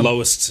us the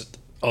lowest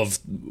of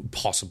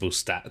possible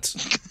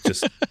stats,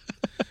 just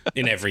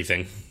in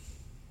everything.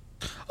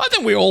 I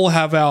think we all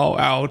have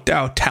our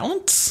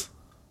talents.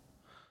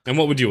 And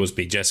what would yours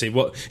be, Jesse?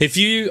 What if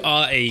you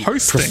are a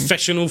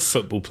professional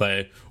football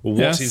player?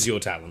 What is your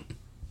talent?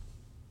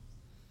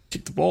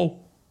 Kick the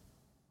ball.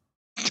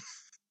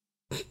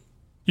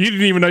 You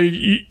didn't even know.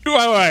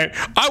 Wait.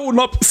 I will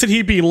not sit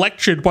here be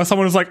lectured by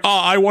someone who's like,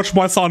 I watched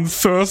my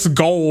son's first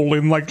goal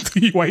in like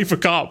the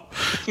UEFA Cup.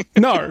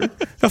 No,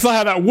 that's not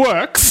how that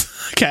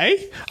works.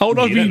 Okay, I will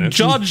not be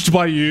judged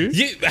by you.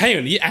 Hang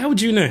on. How would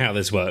you know how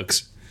this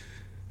works?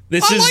 I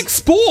like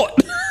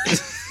sport.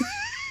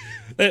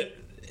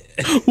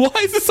 Why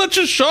is this such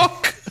a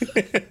shock?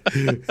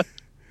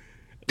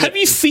 Have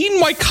you seen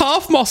my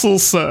calf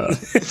muscles, sir?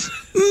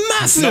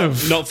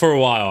 Massive. Not for a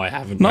while, I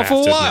haven't. Not for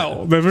a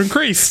while. They've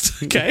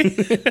increased. Okay.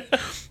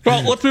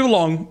 Well, let's move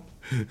along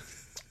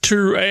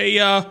to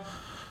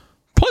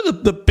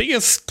probably the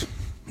biggest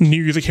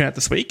news that came out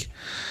this week.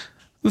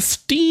 The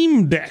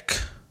Steam Deck.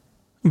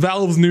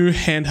 Valve's new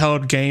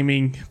handheld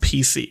gaming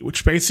PC,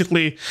 which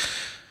basically...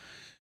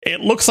 It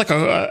looks like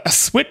a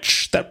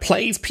Switch that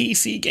plays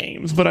PC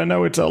games, but I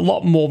know it's a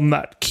lot more than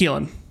that.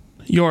 Keelan,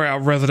 you're our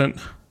resident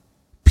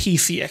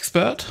PC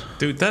expert.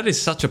 Dude, that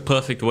is such a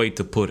perfect way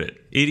to put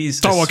it. It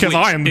is. Oh, because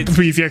I am the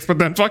PC expert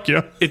then. Fuck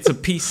you. It's a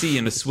PC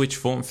in a Switch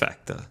form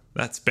factor.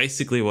 That's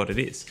basically what it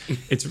is.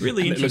 It's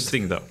really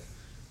interesting, though.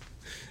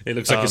 It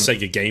looks like a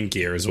Sega Game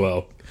Gear as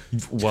well.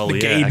 Well, the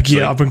Gabe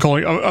Gear.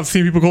 I've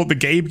seen people call it the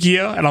Gabe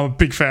Gear, and I'm a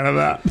big fan of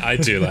that. I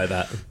do like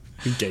that.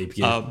 Gabe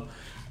Gear.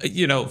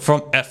 You know,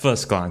 from at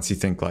first glance, you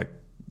think like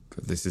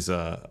this is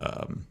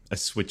a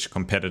Switch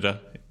competitor.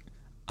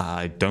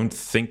 I don't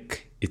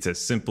think it's as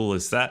simple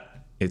as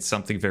that. It's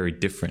something very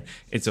different.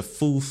 It's a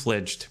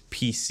full-fledged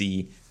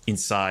PC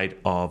inside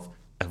of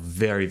a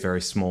very,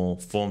 very small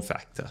form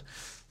factor.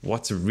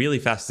 What's really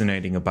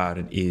fascinating about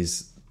it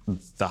is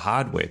the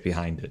hardware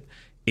behind it.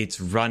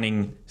 It's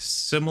running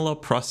similar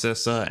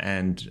processor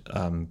and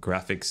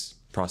graphics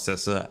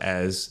processor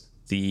as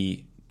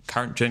the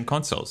current gen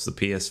consoles, the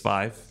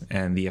PS5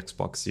 and the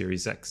Xbox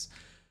Series X.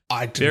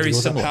 I didn't think it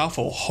was that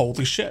powerful.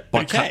 Holy shit.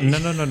 But okay. No.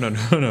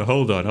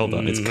 Hold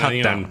on. It's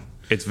cut down.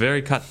 It's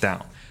very cut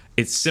down.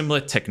 It's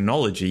similar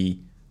technology,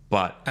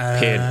 but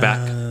pared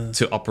back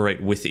to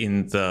operate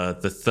within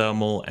the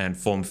thermal and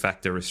form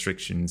factor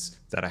restrictions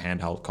that a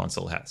handheld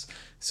console has.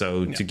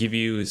 So to give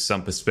you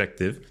some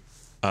perspective,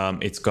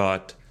 it's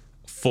got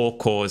 4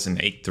 cores and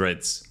 8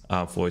 threads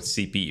for its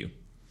CPU,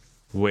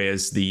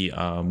 whereas the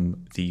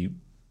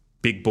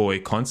big boy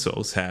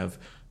consoles have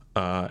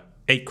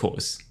 8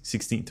 cores,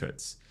 16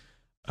 threads.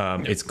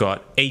 It's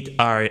got 8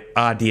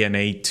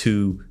 RDNA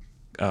 2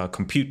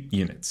 compute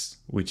units,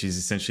 which is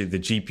essentially the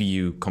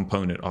GPU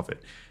component of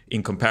it.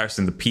 In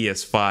comparison, the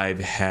PS5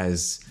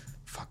 has,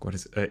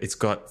 it's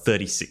got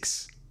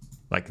 36.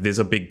 Like, there's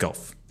a big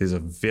gulf. There's a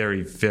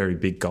very, very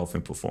big gulf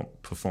in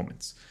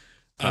performance.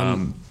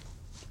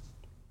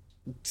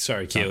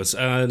 Sorry,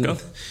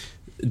 Kios.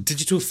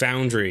 Digital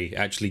Foundry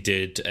actually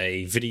did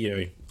a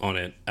video on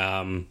it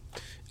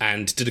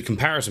and did a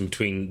comparison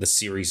between the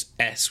Series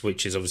S,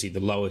 which is obviously the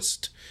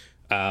lowest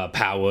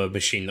power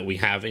machine that we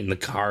have in the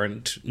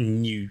current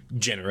new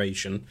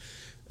generation,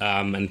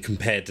 and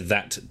compared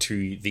that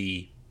to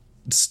the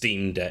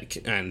Steam Deck.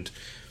 And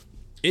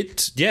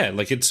it's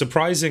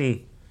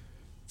surprising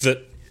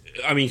that,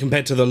 I mean,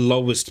 compared to the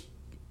lowest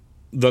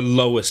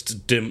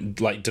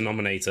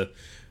denominator,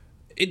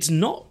 it's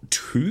not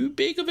too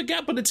big of a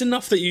gap, but it's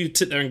enough that you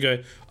sit there and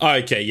go, oh,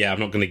 okay, yeah, I'm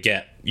not going to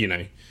get,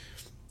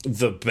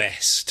 the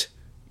best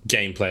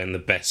gameplay and the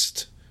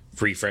best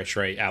refresh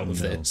rate out of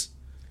this.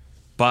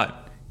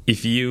 But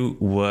if you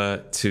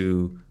were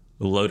to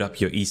load up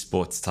your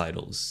esports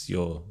titles,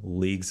 your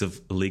League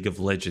of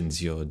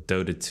Legends, your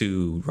Dota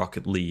 2,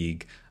 Rocket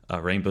League,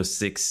 Rainbow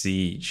Six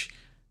Siege,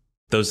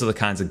 those are the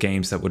kinds of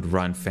games that would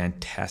run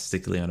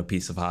fantastically on a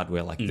piece of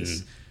hardware like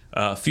this.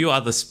 A few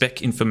other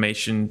spec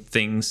information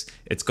things.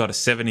 It's got a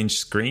 7-inch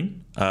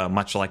screen,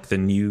 much like the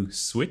new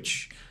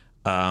Switch.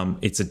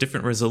 It's a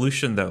different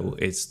resolution, though.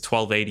 It's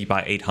 1280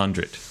 by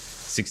 800,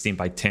 16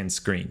 by 10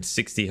 screen,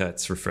 60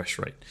 hertz refresh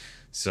rate.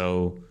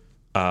 So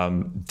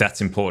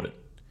that's important.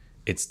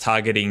 It's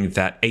targeting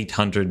that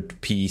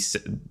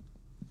 800p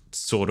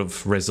sort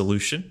of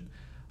resolution.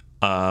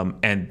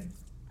 And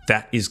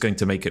that is going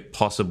to make it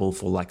possible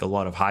for like a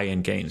lot of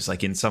high-end games.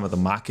 Like in some of the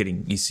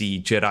marketing, you see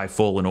Jedi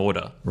Fallen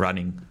Order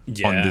running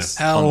on this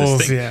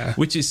thing,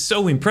 which is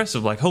so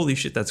impressive. Like, holy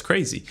shit, that's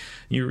crazy.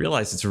 You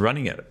realize it's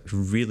running at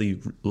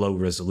really low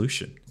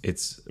resolution.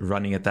 It's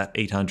running at that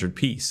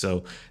 800p.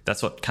 So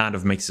that's what kind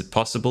of makes it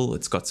possible.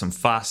 It's got some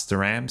fast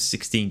RAM,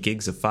 16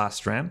 gigs of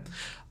fast RAM.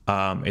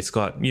 It's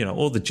got,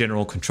 all the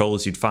general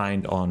controls you'd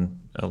find on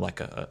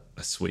like a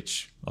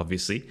Switch,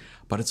 obviously.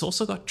 But it's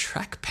also got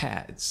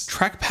trackpads.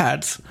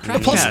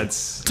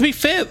 Plus, to be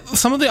fair,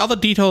 some of the other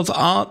details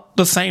aren't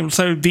the same.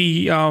 So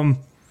the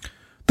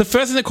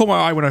first thing that caught my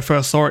eye when I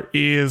first saw it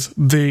is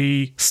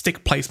the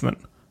stick placement.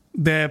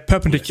 They're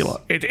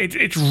perpendicular. Yes.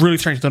 It's really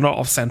strange. They're not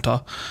off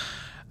center.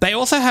 They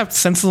also have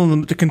sensors on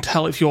them that can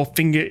tell if your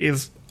finger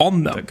is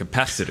on them. The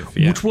capacitive,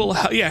 yeah. Which will,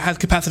 has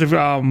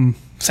capacitive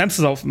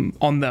sensors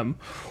on them,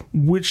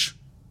 which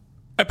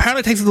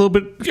apparently takes a little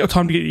bit of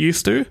time to get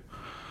used to.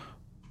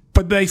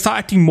 But they start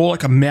acting more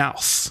like a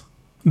mouse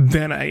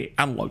than a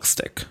analog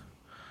stick.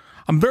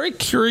 I'm very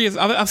curious.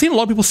 I've seen a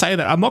lot of people say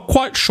that. I'm not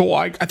quite sure.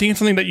 I think it's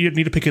something that you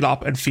need to pick it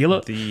up and feel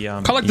it.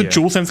 Kind of like the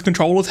DualSense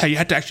controllers, how you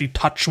had to actually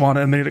touch one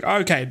and then you're like,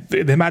 oh, okay,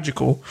 they're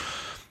magical.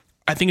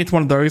 I think it's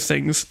one of those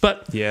things.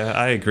 But yeah,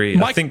 I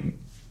agree. I think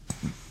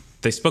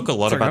they spoke a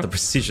lot about the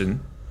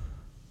precision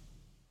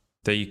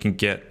that you can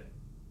get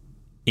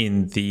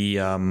in the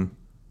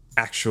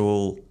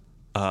actual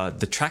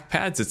the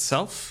trackpads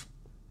itself,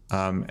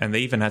 and they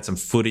even had some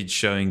footage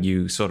showing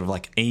you sort of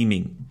like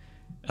aiming.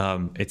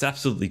 It's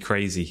absolutely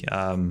crazy.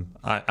 I'm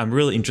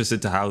really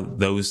interested to how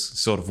those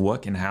sort of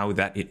work and how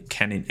that it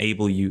can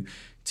enable you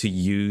to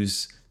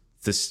use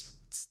the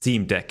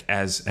Steam Deck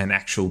as an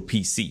actual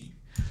PC.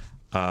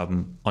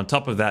 On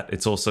top of that,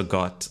 it's also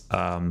got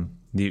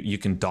you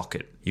can dock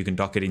it. You can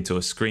dock it into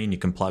a screen. You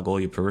can plug all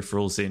your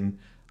peripherals in,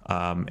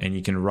 and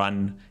you can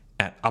run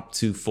at up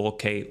to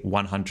 4K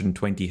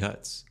 120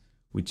 hertz,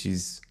 which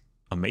is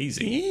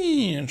amazing.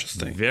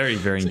 Interesting. Very,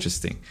 very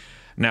interesting.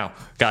 Now,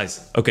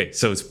 guys, okay,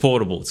 so it's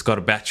portable. It's got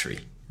a battery,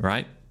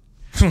 right?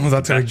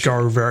 That's going to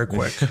go very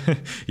quick.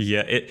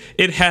 Yeah,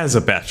 it has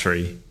a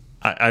battery.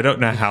 I don't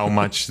know how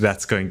much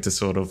that's going to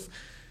sort of,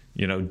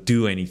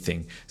 do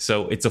anything.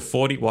 So it's a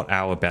 40 watt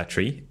hour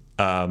battery.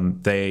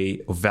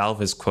 Valve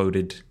has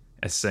quoted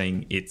as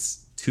saying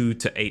it's 2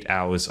 to 8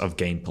 hours of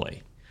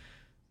gameplay.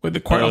 With the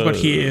quote I've got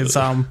here is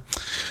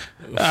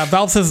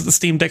Valve says the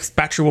Steam Deck's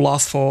battery will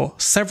last for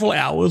several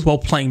hours while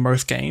playing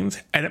most games,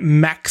 and it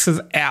maxes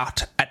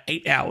out at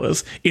 8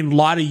 hours in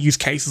lighter use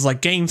cases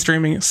like game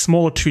streaming,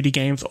 smaller 2D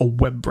games, or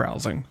web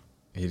browsing.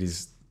 It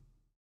is,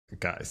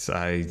 guys.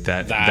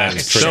 That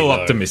is so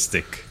low.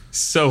 Optimistic.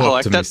 So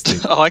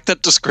optimistic. I like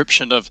that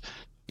description of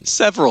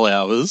several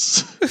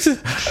hours.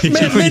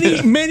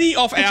 many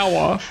of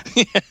hour.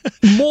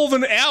 More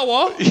than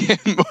hour.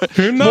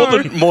 Who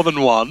knows? More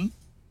than one.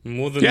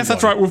 Yes,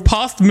 that's right. We've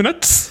passed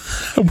minutes.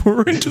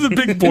 We're into the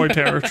big boy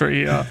territory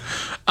here.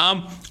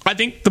 I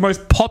think the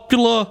most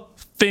popular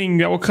thing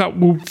that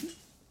will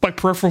like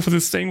peripheral for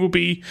this thing will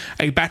be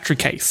a battery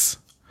case,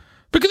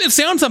 because it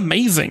sounds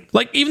amazing.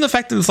 Like even the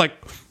fact that it's like,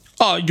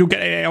 oh, you'll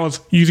get 8 hours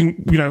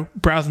using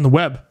browsing the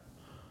web.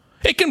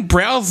 It can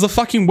browse the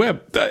fucking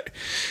web. I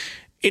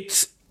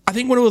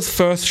think when it was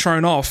first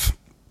shown off,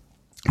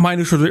 my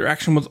initial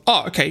reaction was,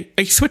 oh, okay,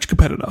 a Switch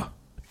competitor.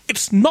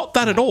 It's not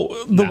that at all.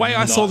 The way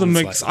I saw them,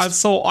 I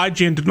saw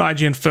IGN did an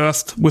IGN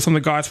first with some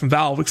of the guys from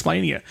Valve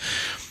explaining it.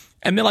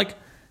 And they're like,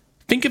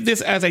 think of this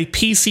as a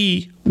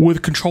PC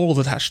with controllers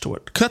attached to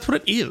it. Because that's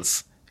what it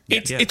is.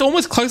 It's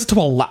almost closer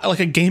to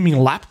a gaming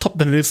laptop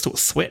than it is to a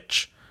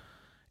Switch.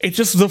 It's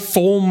just the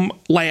form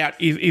layout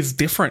is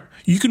different.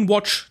 You can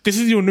watch, this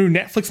is your new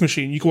Netflix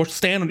machine. You can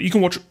watch you can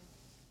watch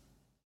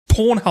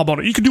Pornhub on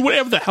it. You can do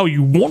whatever the hell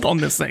you want on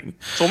this thing.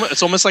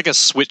 It's almost like a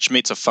Switch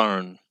meets a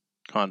phone.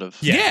 Kind of.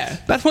 Yeah,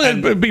 that's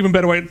probably an even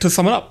better way to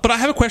sum it up. But I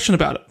have a question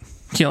about it,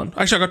 Keelan.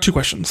 Actually, I got two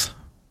questions.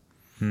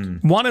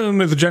 One of them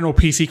is a general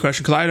PC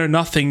question, because I know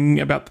nothing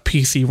about the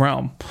PC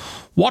realm.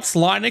 What's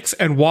Linux,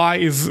 and why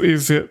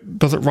does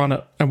it run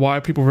it, and why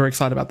are people very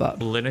excited about that?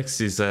 Linux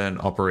is an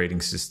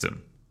operating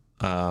system.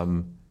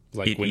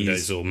 Like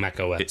Windows or Mac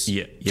OS.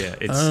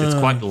 It's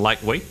quite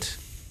lightweight,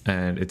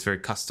 and it's very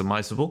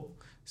customizable.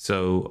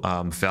 So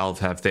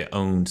Valve have their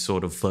own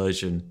sort of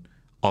version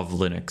of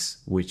Linux,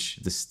 which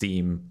the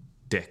Steam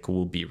Deck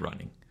will be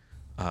running.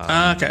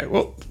 Okay,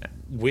 well,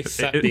 with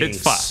that being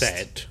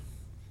said,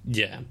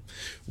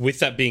 with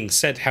that being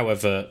said,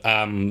 however,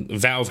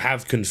 Valve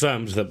have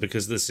confirmed that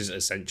because this is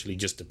essentially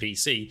just a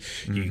PC,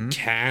 you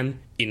can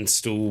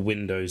install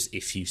Windows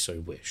if you so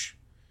wish.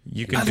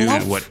 You can do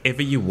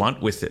whatever you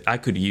want with it. I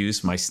could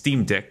use my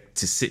Steam Deck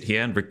to sit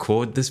here and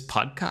record this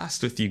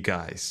podcast with you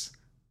guys.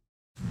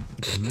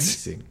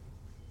 Amazing.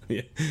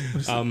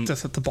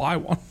 Just have to buy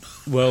one.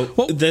 Well,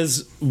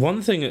 there's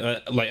one thing,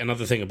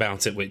 another thing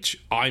about it,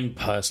 which I'm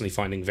personally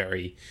finding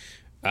very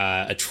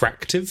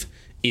attractive,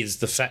 is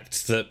the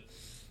fact that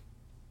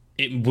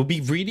it will be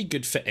really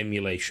good for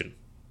emulation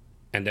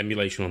and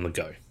emulation on the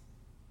go.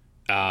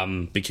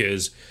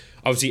 Because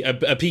obviously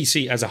a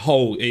PC as a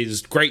whole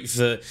is great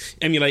for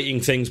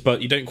emulating things,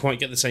 but you don't quite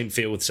get the same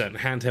feel with certain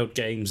handheld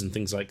games and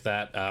things like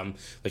that.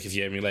 Like if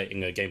you're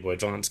emulating a Game Boy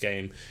Advance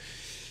game.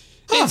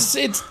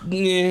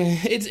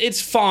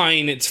 It's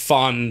fine, it's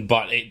fun,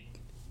 but it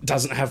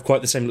doesn't have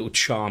quite the same little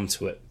charm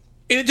to it.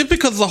 Just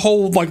because the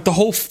whole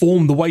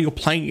form, the way you're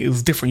playing it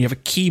is different. You have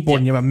a keyboard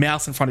and you have a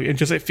mouse in front of you,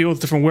 it feels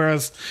different.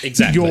 Whereas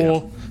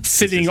you're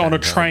sitting on a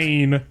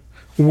train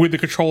with the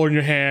controller in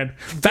your hand.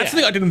 That's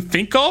something I didn't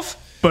think of,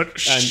 but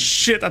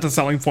shit, that's a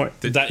selling point.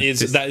 That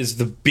is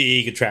the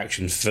big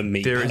attraction for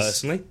me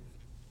personally.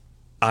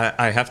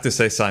 I have to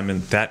say,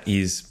 Simon, that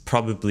is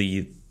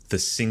probably the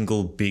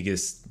single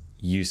biggest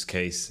use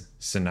case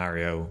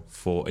scenario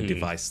for a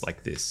device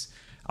like this.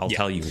 I'll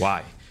tell you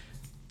why.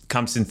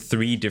 Comes in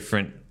 3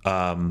 different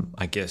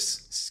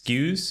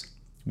SKUs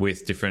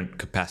with different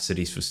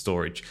capacities for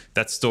storage.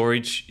 That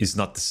storage is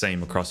not the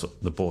same across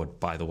the board,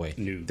 by the way.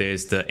 No.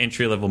 There's the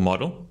entry-level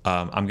model.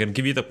 I'm going to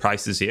give you the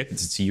prices here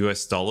because it's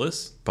US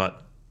dollars,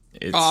 but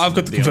it's... I've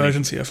got the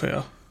conversions here for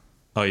you.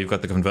 Oh, you've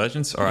got the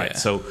conversions? All right.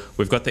 So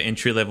we've got the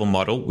entry-level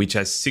model, which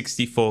has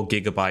 64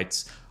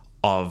 gigabytes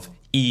of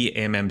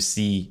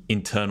eMMC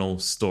internal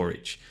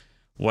storage.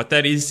 What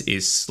that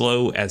is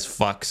slow as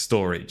fuck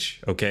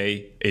storage,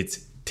 okay?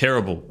 It's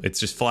terrible.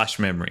 It's just flash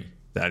memory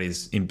that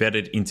is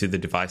embedded into the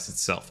device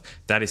itself.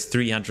 That is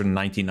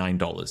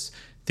 $399.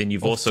 Then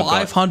you've also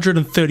got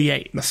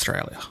 538 in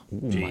Australia. Oh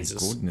my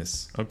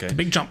goodness. Okay. It's a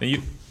big jump.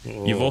 Then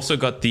you've also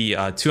got the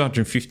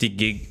 250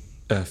 gig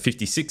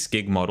 56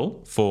 gig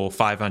model for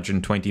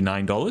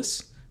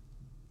 $529.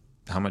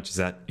 How much is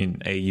that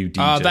in AUD?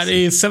 That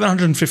is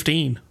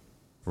 715.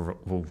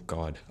 Oh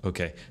God.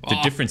 Okay. The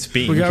difference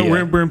being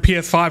we're in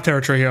PS5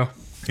 territory here.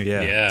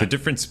 Yeah. The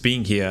difference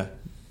being here,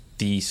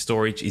 the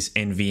storage is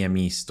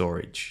NVMe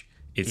storage.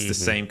 It's the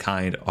same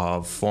kind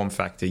of form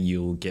factor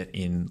you'll get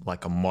in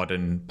like a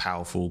modern,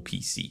 powerful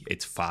PC.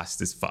 It's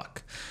fast as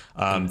fuck.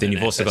 Then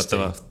you've also got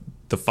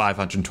the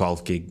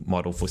 512 gig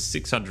model for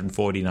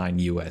 $649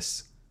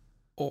 US.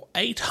 Or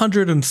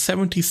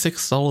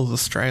 $876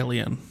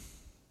 Australian.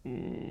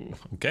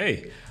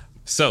 Okay.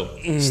 So,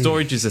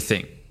 storage is a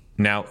thing.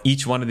 Now,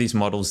 each one of these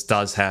models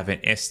does have an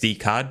SD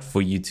card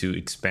for you to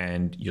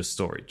expand your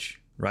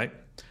storage, right?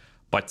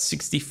 But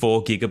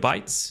 64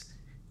 gigabytes,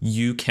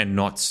 you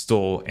cannot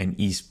store an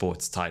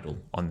esports title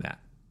on that.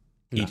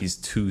 No. It is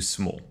too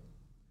small.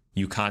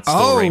 You can't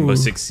store Rainbow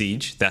Six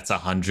Siege. That's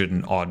 100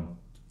 and odd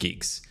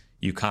gigs.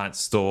 You can't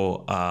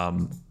store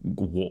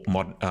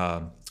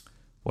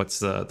what's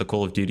the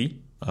Call of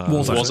Duty?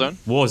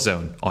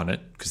 Warzone on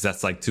it, because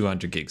that's like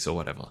 200 gigs or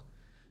whatever.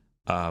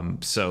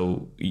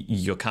 So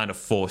you're kind of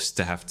forced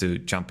to have to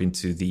jump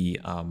into the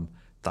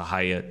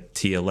higher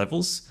tier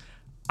levels,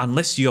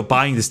 unless you're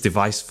buying this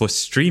device for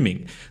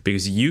streaming,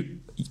 because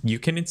you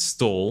can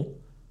install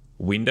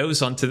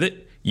Windows onto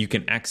it. You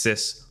can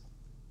access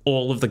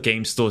all of the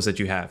game stores that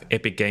you have: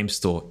 Epic Game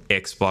Store,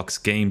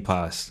 Xbox Game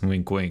Pass.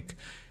 Wink, wink.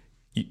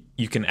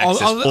 You can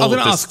access all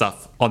of this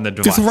stuff on the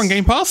device. Does it run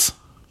Game Pass?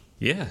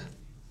 Yeah,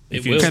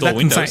 if you install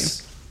Windows.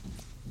 Insane.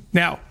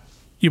 Now,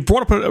 you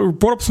brought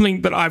up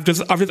something that I've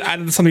just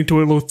added something to a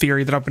little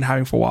theory that I've been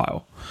having for a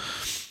while.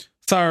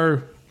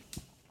 So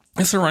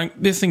this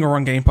thing will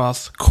run Game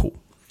Pass. Cool.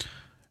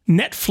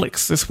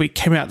 Netflix this week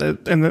came out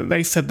and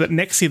they said that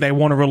next year they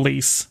want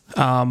to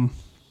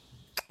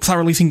start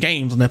releasing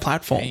games on their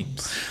platform.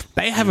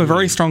 They have a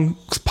very strong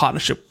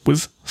partnership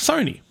with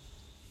Sony.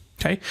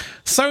 Okay,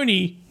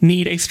 Sony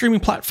need a streaming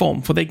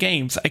platform for their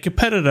games, a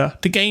competitor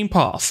to Game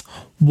Pass.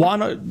 Why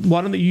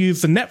don't they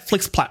use the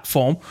Netflix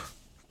platform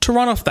to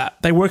run off that?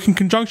 They work in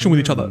conjunction with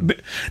each other.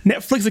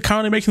 Netflix are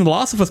currently making the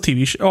Last of Us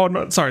TV show. Oh,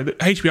 no, sorry, the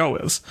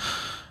HBO is.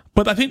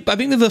 But I think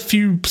there's a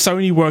few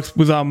Sony works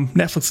with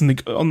Netflix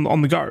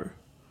on the go.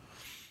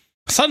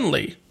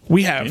 Suddenly,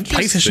 we have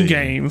PlayStation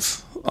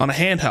games on a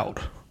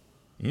handheld.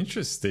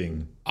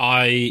 Interesting.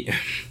 I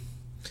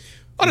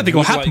don't think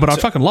it'll happen, but I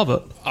fucking love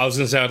it. I was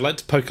going to say, I'd like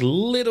to poke a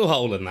little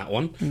hole in that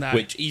one,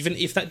 which even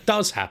if that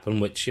does happen,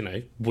 which,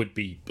 would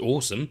be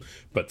awesome,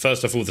 but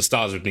first of all, the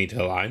stars would need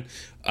to align.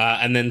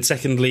 And then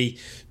secondly,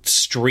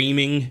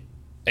 streaming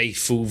a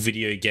full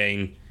video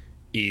game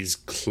is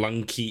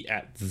clunky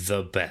at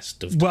the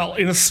best of times. Well,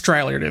 in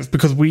Australia it is,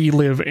 because we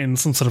live in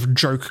some sort of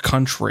joke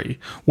country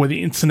where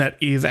the internet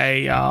is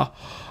a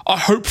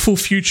hopeful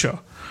future.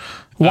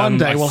 One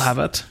day we'll have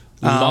it.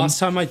 Last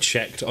time I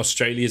checked,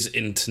 Australia's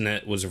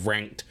internet was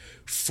ranked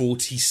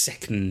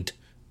 42nd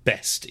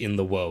best in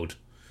the world.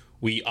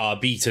 We are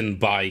beaten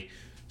by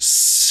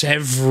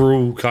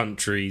several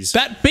countries.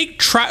 That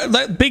big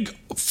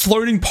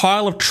floating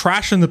pile of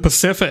trash in the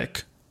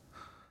Pacific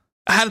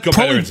has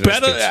probably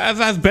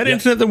better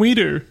internet than we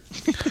do.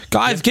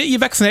 Guys, get your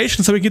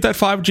vaccination so we can get that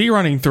 5G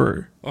running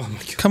through. Oh my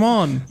God. Come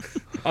on.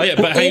 Oh yeah,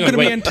 but hang on,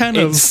 wait.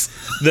 Antennas.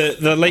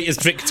 The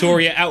latest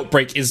Victoria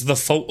outbreak is the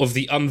fault of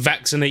the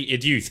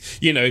unvaccinated youth.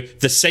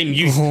 The same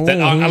youth that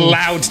aren't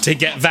allowed to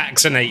get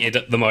vaccinated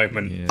at the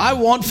moment. Yeah. I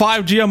want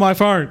 5G on my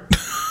phone.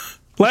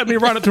 Let me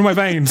run it through my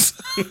veins.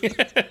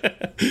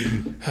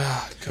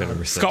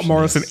 Scott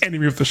Morrison,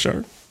 enemy of the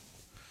show.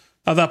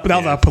 That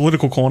was our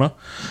political corner.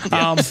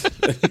 Yeah.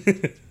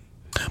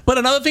 But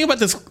another thing about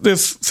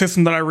this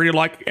system that I really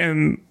like,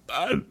 and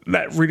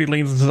that really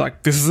leans into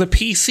this is a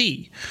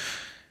PC.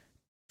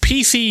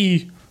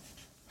 PC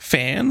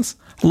fans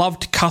love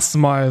to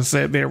customize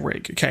their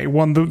rig. Okay,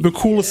 the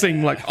coolest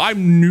thing.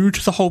 I'm new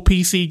to the whole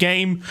PC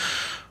game,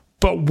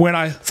 but when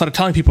I started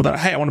telling people that,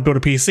 hey, I want to build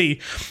a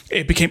PC,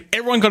 it became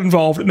everyone got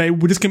involved, and they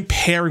were just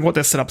comparing what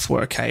their setups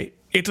were. Okay.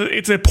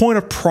 It's a point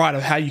of pride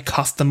of how you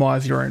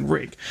customize your own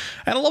rig.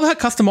 And I love how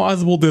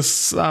customizable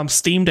this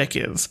Steam Deck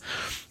is,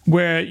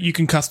 where you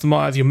can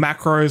customize your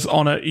macros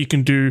on it. You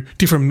can do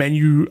different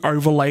menu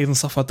overlays and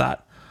stuff like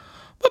that.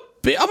 But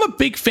I'm a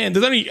big fan.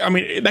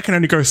 That can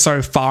only go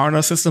so far in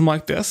a system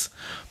like this.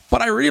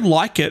 But I really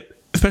like it,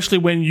 especially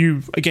when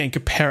you, again,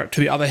 compare it to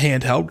the other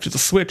handheld, which is a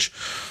Switch,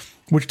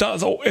 which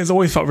has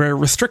always felt very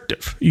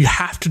restrictive. You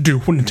have to do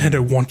what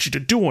Nintendo wants you to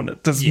do on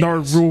it. There's no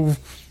real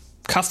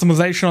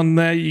customization on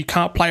there. You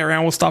can't play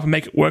around with stuff and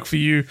make it work for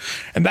you,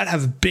 and that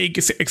has big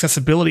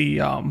accessibility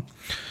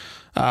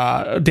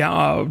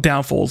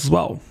downfalls as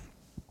well.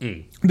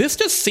 This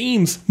just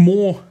seems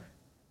more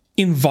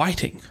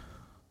inviting.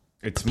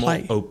 It's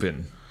more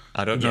open.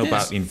 I don't know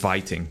about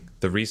inviting.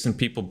 The reason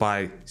people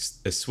buy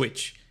a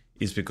Switch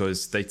is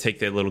because they take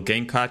their little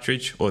game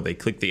cartridge or they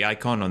click the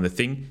icon on the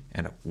thing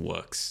and it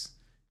works.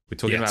 We're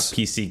talking about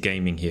PC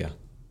gaming here.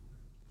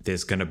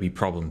 there's going to be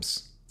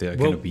problems. There are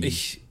going to be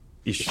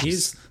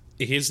issues.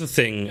 Here's the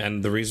thing,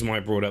 and the reason why I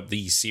brought up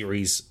the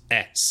Series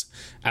S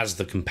as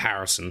the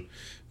comparison.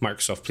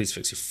 Microsoft, please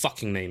fix your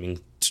fucking naming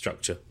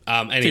structure.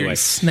 Anyway,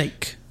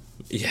 Snake.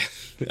 Yeah,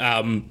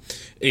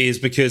 is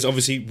because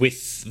obviously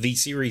with the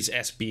Series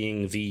S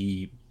being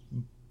the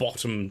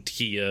bottom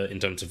tier in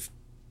terms of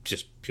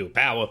just pure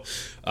power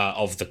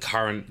of the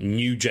current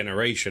new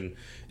generation,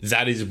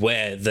 that is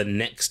where the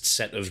next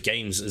set of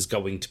games is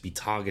going to be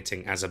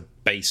targeting as a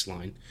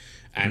baseline.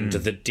 And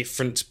the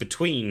difference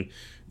between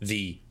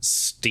the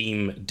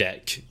Steam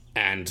Deck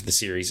and the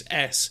Series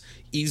S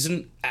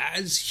isn't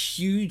as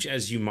huge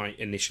as you might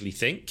initially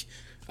think.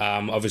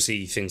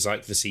 Obviously, things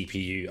like the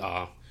CPU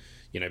are,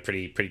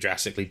 pretty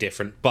drastically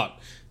different, but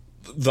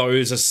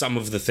those are some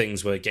of the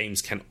things where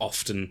games can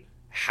often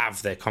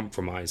have their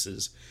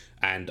compromises.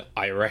 And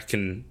I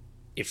reckon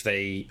if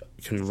they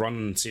can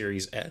run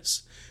Series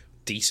S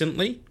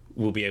decently,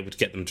 we'll be able to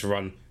get them to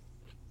run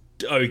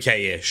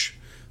okay-ish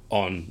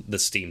on the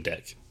Steam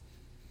Deck.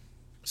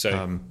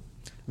 So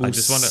we'll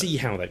see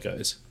how that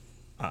goes.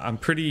 I'm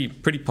pretty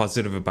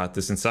positive about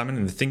this. And Simon,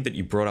 and the thing that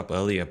you brought up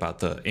earlier about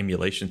the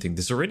emulation thing,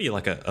 there's already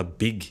like a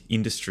big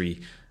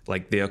industry.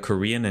 Like there are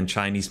Korean and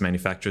Chinese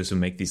manufacturers who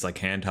make these like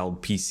handheld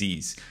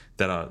PCs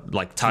that are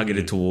like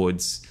targeted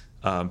towards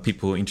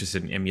people who are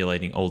interested in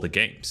emulating older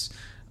games.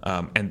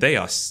 And they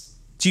are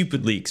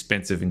stupidly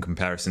expensive in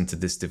comparison to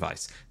this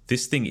device.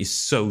 This thing is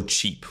so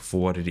cheap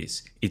for what it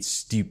is. It's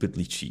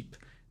stupidly cheap.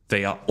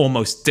 They are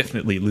almost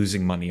definitely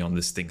losing money on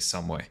this thing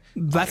somewhere.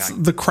 That's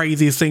the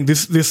craziest thing.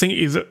 This thing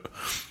is,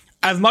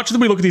 as much as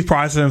we look at these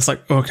prices and it's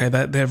like, okay,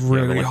 they're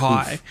really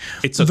high.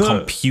 Oof. It's a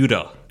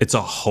computer. It's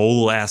a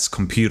whole ass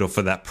computer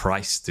for that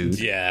price, dude.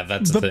 Yeah,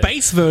 that's the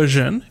base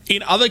version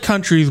in other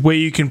countries where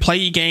you can play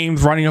your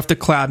games running off the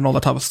cloud and all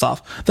that type of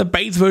stuff. The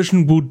base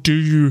version will do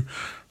you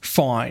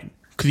fine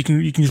because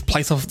you can just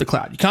play stuff off the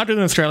cloud. You can't do it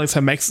in Australia, so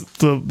it makes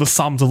the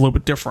sums a little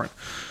bit different.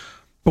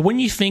 But when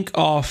you think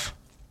of,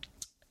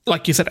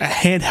 like you said, a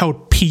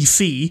handheld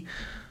PC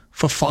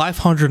for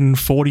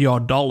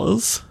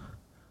 $540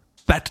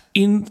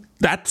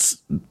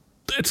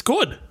 it's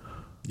good.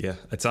 Yeah,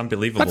 it's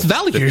unbelievable. That's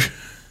value.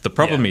 The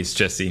problem is,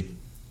 Jesse,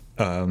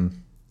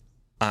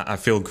 I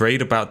feel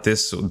great about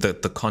this,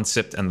 the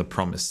concept and the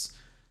promise,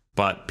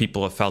 but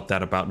people have felt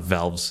that about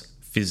Valve's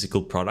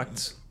physical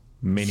products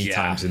many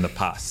times in the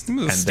past.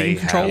 The Steam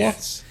controller.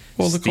 What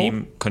was it called?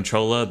 Steam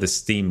controller, the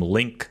Steam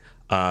Link,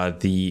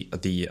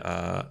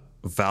 the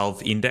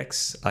Valve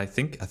Index. I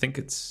think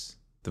it's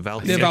the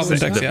Valve Index, the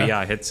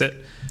VR headset.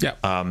 Yeah.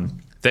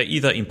 They're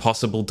either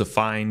impossible to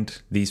find,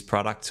 these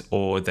products,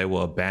 or they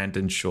were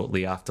abandoned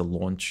shortly after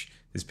launch.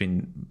 There's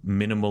been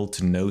minimal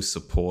to no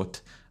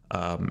support.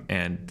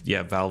 And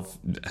Valve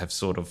have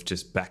sort of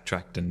just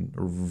backtracked and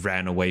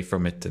ran away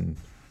from it. And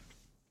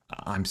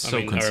I'm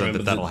concerned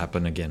that'll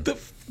happen again.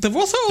 They've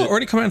also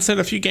already come out and said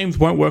a few games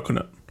won't work on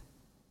it.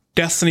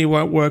 Destiny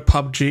won't work,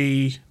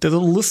 PUBG. There's a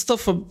list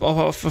of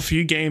a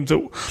few games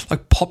that,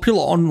 like popular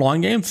online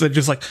games, they're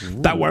just like,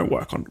 that won't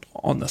work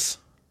on this.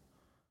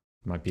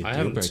 Might be a I deal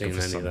haven't breaker seen for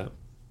any some. of that.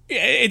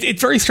 Yeah,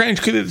 it's very strange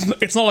because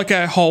it's not like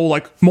a whole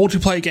like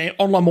multiplayer game.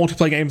 Online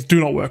multiplayer games do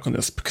not work on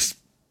this because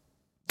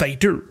they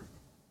do.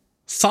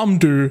 Some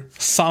do.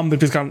 Some they've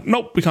just gone,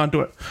 nope, we can't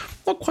do it.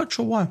 Not quite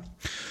sure why.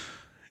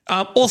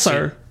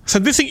 Also, so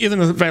this thing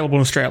isn't available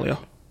in Australia,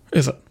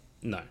 is it?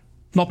 No.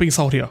 Not being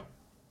sold here.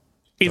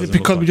 Is it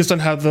because we just don't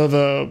have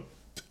the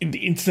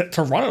internet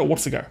to run it, or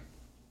what's the go?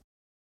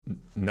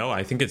 No,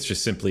 I think it's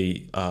just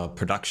simply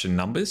production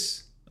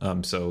numbers.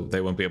 So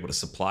they won't be able to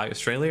supply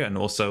Australia. And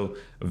also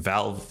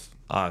Valve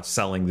are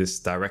selling this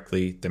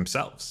directly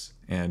themselves.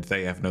 And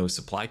they have no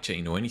supply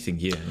chain or anything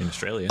here in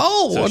Australia.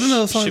 Oh, so I don't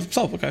know.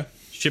 Okay.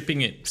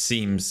 Shipping it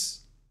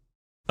seems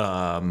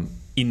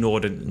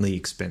inordinately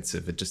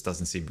expensive. It just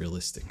doesn't seem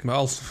realistic.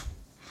 Well,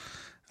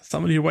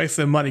 somebody who wastes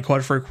their money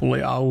quite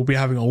frequently, I will be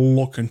having a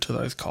look into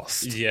those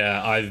costs.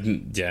 Yeah,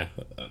 I'm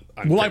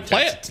will I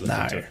play it?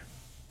 No.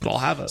 But I'll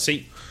have it.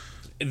 See,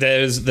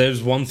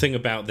 there's one thing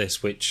about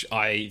this which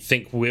I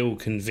think will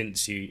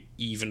convince you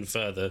even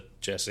further,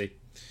 Jesse.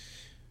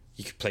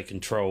 You could play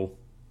Control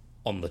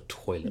on the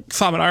toilet.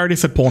 Simon, I already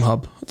said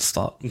Pornhub at the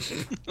start.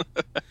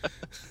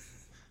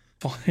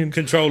 Fine.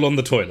 Control on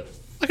the toilet.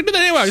 I can do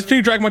that anyway. I just need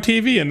to drag my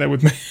TV in there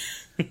with me.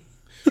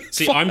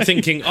 See, fine. I'm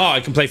thinking, I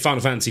can play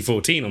Final Fantasy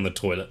 14 on the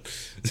toilet.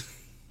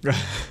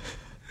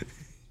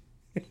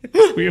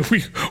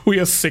 we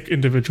are sick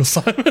individuals,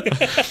 Simon.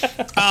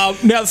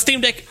 Now, the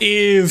Steam Deck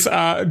was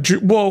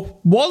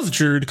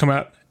due to come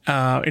out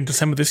in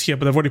December this year,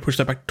 but they've already pushed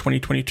that back to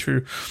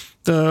 2022.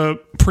 The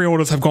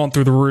pre-orders have gone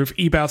through the roof.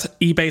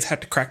 eBay's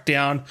had to crack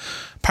down.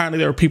 Apparently,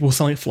 there are people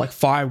selling it for like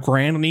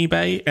 $5,000 on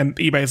eBay, and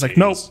eBay's like,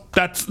 nope,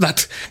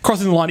 that's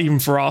crossing the line even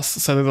for us.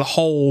 So there's a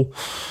whole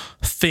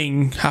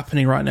thing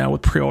happening right now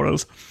with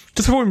pre-orders.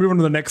 Just before we move on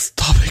to the next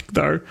topic,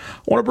 though,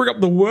 I want to bring up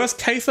the worst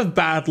case of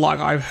bad luck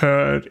I've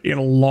heard in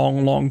a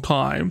long, long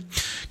time.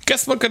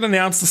 Guess what got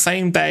announced the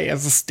same day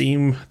as the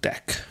Steam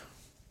Deck?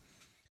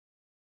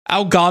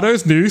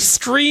 Elgato's new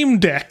Stream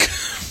Deck.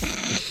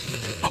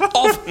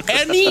 of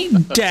any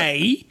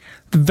day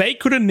they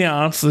could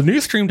announce the new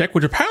Stream Deck,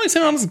 which apparently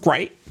sounds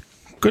great.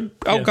 Good,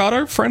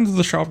 Elgato, friends of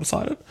the show, have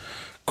decided.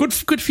 Good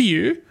for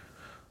you.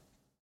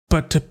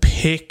 But to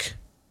pick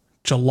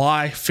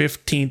July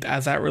 15th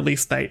as that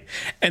release date,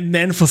 and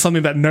then for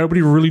something that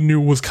nobody really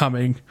knew was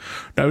coming,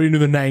 nobody knew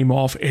the name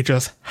of, it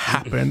just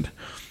happened,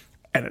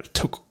 and it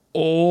took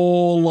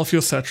all of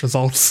your search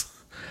results.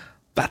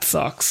 That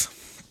sucks.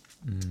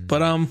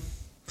 But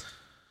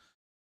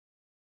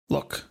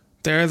look,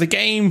 there is a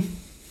game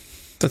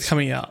that's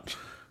coming out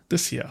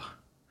this year.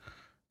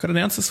 Got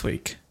announced this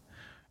week.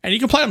 And you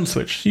can play it on the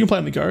Switch. You can play it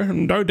on the go.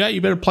 And no doubt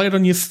you better play it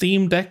on your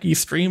Steam Deck, your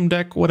Stream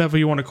Deck, whatever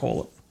you want to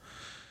call it.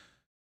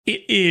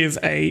 It is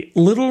a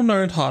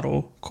little-known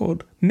title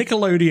called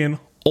Nickelodeon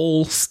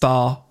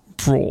All-Star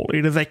Brawl.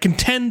 It is a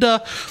contender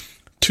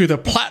to the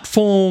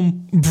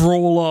platform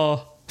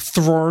brawler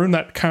throne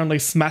that currently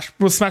Smash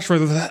Bros.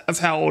 Has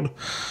held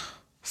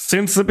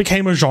since it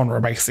became a genre,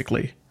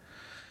 basically.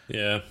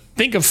 Yeah.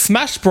 Think of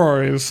Smash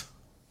Bros.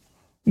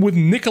 With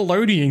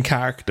Nickelodeon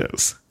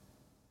characters.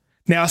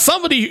 Now,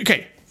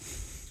 okay,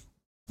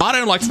 I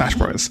don't like Smash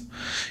Bros.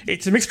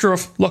 It's a mixture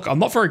of, look, I'm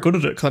not very good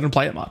at it because I didn't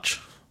play it much.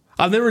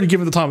 I've never really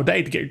given it the time of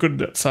day to get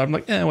good at it, so I'm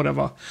like,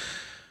 whatever.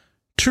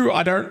 2,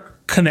 I don't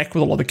connect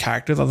with a lot of the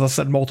characters, as I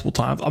said multiple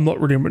times. I'm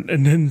not really a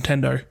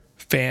Nintendo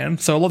fan,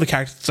 so a lot of the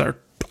characters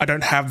I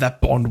don't have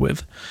that bond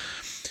with.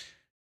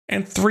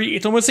 And 3,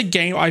 it's almost a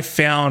game I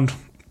found,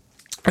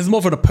 as more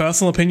of a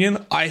personal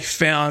opinion, I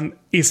found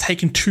is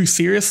taken too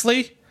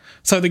seriously.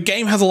 So the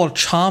game has a lot of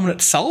charm in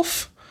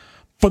itself,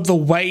 but the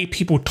way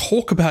people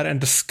talk about it and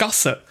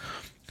discuss it,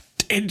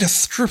 it just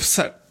strips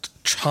that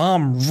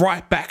charm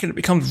right back, and it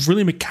becomes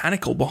really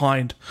mechanical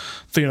behind,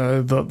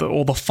 all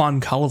the fun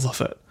colors of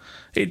it.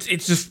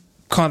 It's just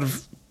kind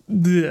of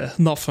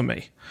not for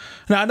me.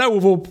 Now, I know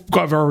we've all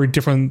got very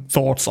different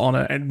thoughts on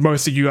it, and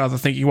most of you guys are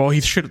thinking, well,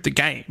 he's shit at the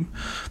game.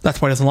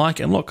 That's why he doesn't like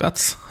it. And look,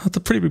 that's a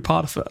pretty big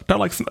part of it.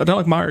 I don't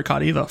like Mario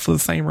Kart either for the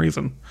same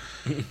reason.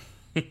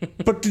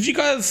 But what did you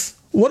guys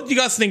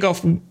think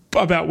of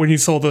about when you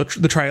saw the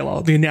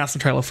trailer, the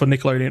announcement trailer for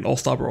Nickelodeon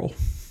All-Star Brawl?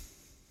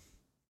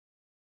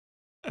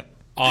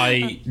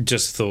 I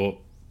just thought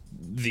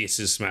this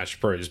is Smash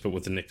Bros. But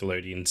with the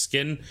Nickelodeon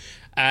skin,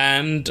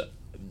 and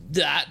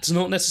that's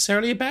not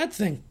necessarily a bad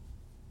thing.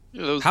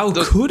 How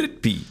could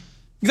it be?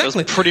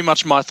 Exactly. That's pretty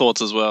much my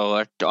thoughts as well.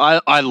 Like,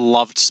 I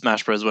loved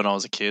Smash Bros. When I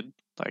was a kid.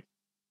 Like,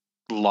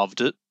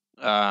 loved it.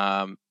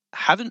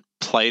 Haven't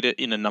played it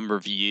in a number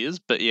of years,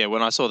 but yeah,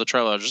 when I saw the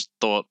trailer, I just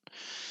thought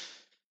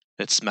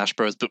it's Smash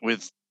Bros. But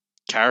with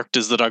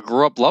characters that I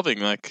grew up loving.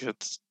 Like,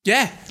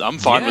 I'm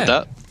fine with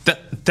that.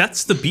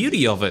 That's the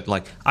beauty of it.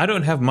 Like, I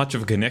don't have much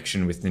of a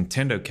connection with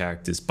Nintendo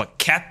characters, but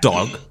Cat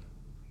Dog,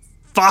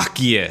 fuck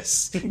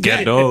yes,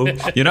 Cat Dog.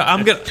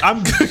 I'm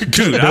gonna,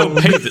 dude, I'll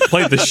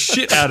play the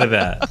shit out of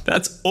that.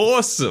 That's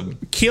awesome.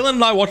 Keelan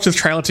and I watched this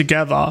trailer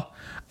together,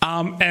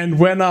 and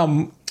when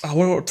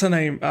what's her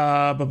name?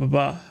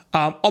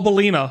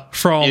 Obelina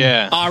from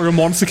Real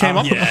Monster came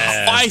up.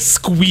 Yes. I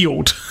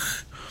squealed.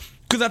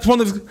 Because that's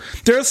one of the...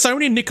 There are so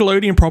many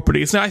Nickelodeon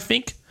properties. Now, I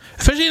think,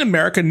 especially in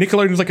America,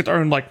 Nickelodeon is like its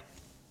own, like,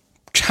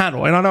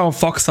 channel. And I know on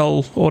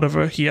Foxtel or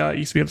whatever here, it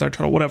used to be its own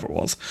channel, whatever it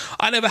was.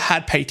 I never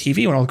had pay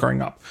TV when I was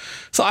growing up.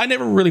 So I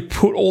never really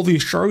put all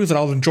these shows that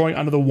I was enjoying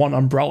under the one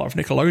umbrella of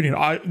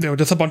Nickelodeon. There were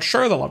just a bunch of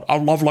shows I loved. I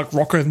love, like,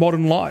 Rocko's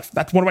Modern Life.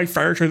 That's one of my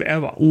favorite shows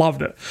ever.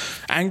 Loved it.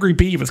 Angry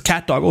Beavers,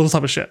 Cat Dog, all this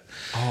type of shit.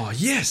 Oh,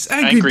 yes.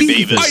 Angry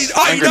Beavers.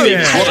 I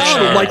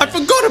know. I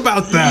forgot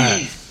about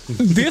that.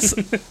 This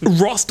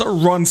roster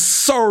runs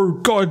so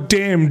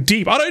goddamn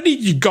deep. I don't need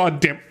you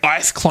goddamn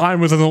ice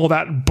climbers and all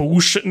that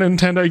bullshit,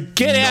 Nintendo.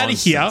 Get out of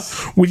here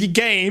with your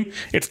game.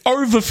 It's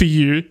over for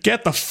you.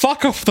 Get the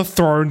fuck off the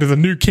throne. There's a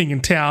new king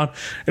in town.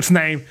 It's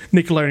named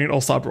Nickelodeon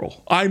All-Star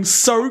Brawl. I'm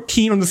so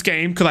keen on this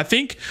game because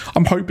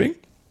I'm hoping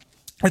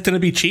it's going to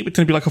be cheap. It's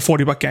going to be like a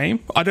 $40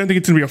 game. I don't think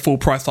it's going to be a full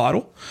price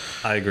title.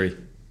 I agree.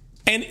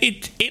 And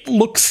it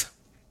looks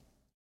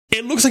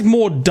like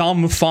more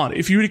dumb fun.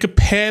 If you were to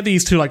compare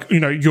these to, like,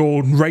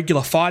 your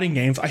regular fighting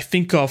games, I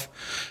think of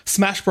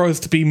Smash Bros.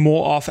 To be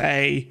more of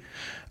a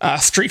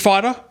Street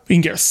Fighter. You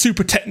can get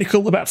super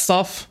technical about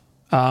stuff.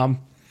 Keelan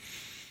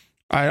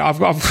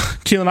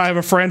and I have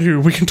a friend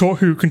who can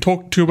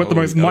talk to about the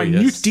most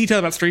minute detail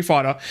about Street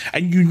Fighter,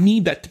 and you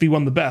need that to be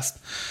one of the best.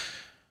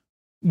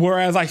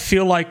 Whereas I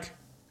feel like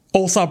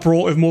All-Star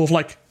Brawl is more of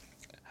like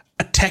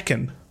a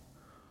Tekken,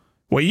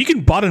 where you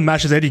can button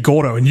mash as Eddie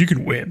Gordo and you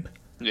can win.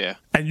 Yeah.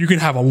 And you can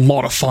have a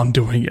lot of fun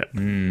doing it.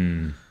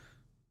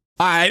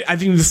 I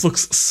think this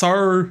looks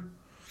so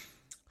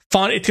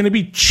fun. It's going to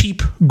be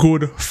cheap,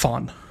 good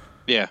fun.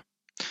 Yeah.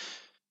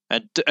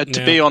 And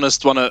to be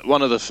honest, one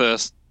of the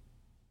first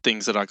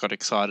things that I got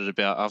excited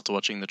about after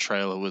watching the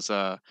trailer was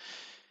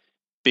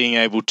being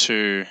able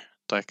to,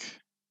 like,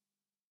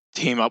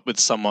 team up with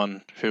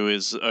someone who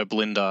is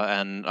Oblinda,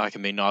 and I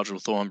can be Nigel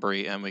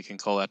Thornberry, and we can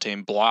call our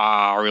team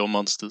Blah Real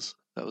Monsters.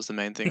 That was the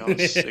main thing I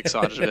was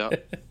excited about.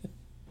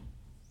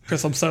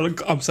 Chris, I'm so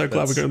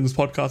glad we're doing this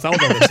podcast.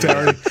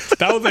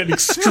 That was an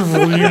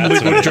extremely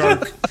good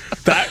joke.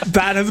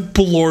 That has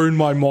blown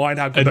my mind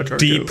how good that joke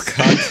deep is.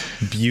 cut,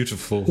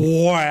 beautiful.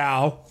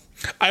 Wow.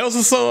 I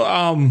also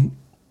saw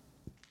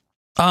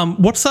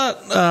what's that?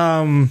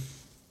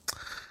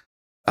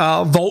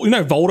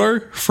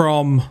 Voldo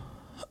from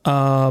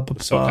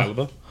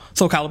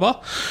Soul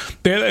Calibur.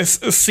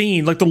 There's a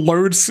scene, like the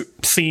loads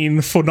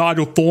scene for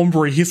Nigel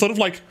Thornberry. He's sort of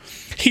like,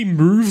 he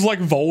moves like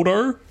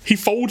Voldo. He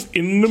folds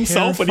in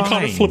himself and he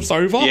kind of flips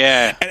over.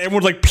 Yeah. And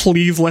everyone's like,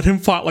 please let him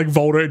fight like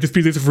Voldo. It'd just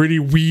be this really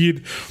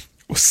weird,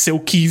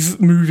 silky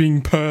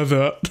moving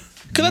pervert.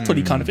 Because that's what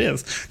he kind of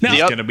is. Now,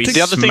 He's going to be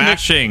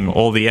smashing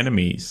all the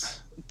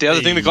enemies. The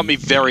other thing that got me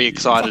very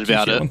excited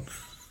about it.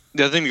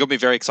 The other thing that got me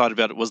very excited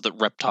about it was that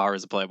Reptar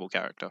is a playable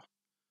character.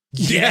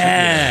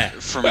 Yeah.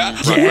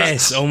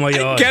 Yes. Oh my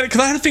god. I get it,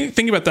 because I had to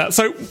think about that.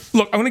 So,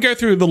 look, I'm going to go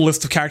through the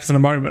list of characters in a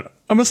moment.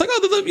 I'm just like,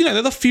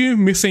 there's a few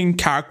missing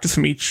characters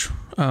from each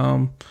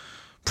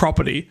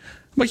property.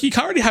 Like, you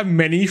can't really have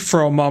many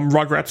from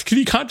Rugrats, because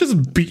you can't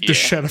just beat the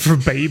shit out of a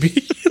baby.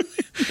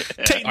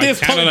 Take this,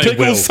 Tommy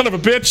Pickles, son of a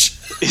bitch.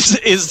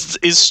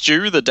 Is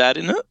Stu the dad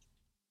in it?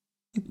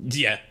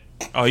 Yeah.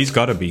 Oh, he's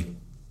got to be.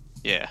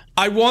 Yeah.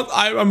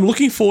 I'm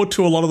looking forward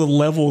to a lot of the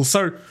levels.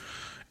 So,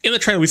 in the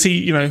trailer, we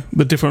see,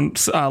 the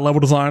different level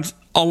designs.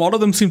 A lot of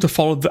them seem to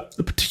follow the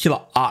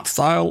particular art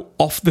style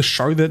of the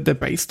show that they're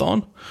based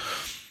on.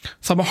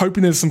 So I'm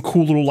hoping there's some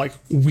cool little, like,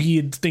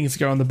 weird things to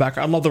go in the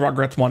background. I love the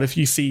Rugrats one. If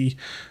you see,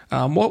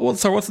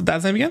 what's the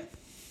dad's name again?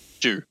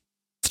 Stu.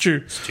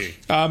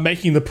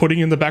 Making the pudding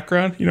in the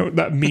background. You know,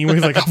 that meme where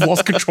he's like, I've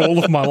lost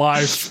control of my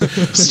life.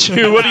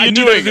 Stu, what are you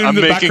doing? I'm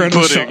making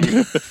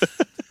pudding.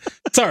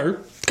 So,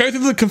 go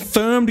through the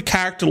confirmed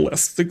character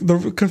list,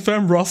 the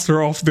confirmed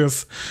roster of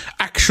this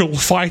actual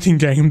fighting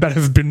game that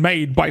has been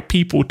made by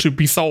people to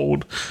be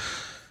sold.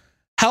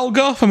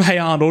 Helga from Hey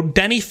Arnold,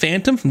 Danny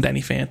Phantom from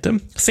Danny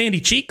Phantom, Sandy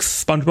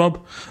Cheeks,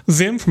 SpongeBob,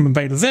 Zim from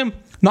Invader Zim,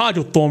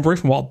 Nigel Thornberry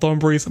from Wild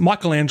Thornberries,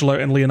 Michelangelo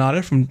and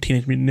Leonardo from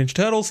Teenage Mutant Ninja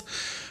Turtles,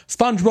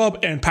 SpongeBob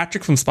and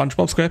Patrick from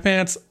SpongeBob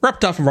SquarePants,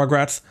 Reptar from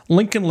Rugrats,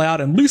 Lincoln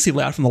Loud and Lucy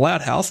Loud from The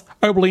Loud House,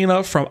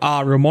 Oblina from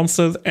Real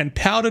Monsters, and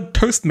Powdered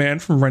Toast Man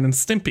from Ren and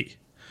Stimpy.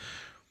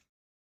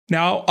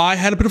 Now, I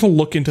had a bit of a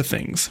look into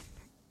things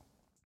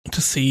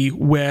to see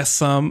where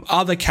some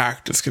other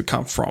characters could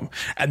come from.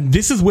 And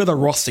this is where the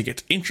roster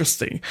gets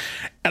interesting.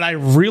 And I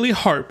really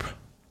hope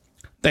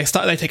they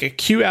take a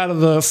cue out of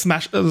the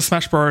Smash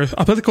Bros.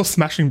 I bet they're called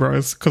Smashing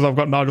Bros because I've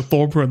got Nigel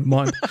Thornberry in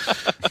mind.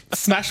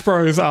 Smash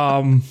Bros.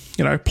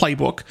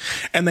 Playbook,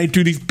 and they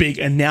do these big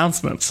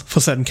announcements for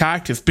certain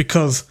characters,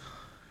 because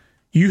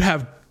you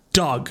have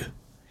Doug,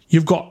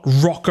 you've got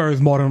Rocko's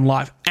Modern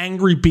Life,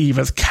 Angry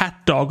Beavers, Cat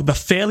Dog, The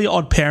Fairly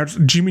Odd Parents,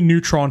 Jimmy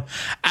Neutron,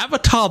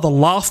 Avatar: The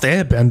Last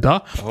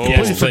Airbender.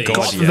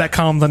 That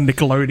comes on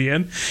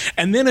Nickelodeon,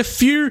 and then a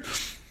few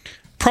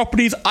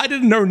properties I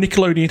didn't know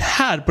Nickelodeon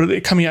had, but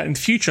they're coming out in the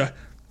future.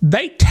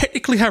 They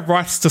technically have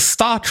rights to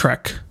Star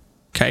Trek,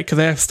 okay, because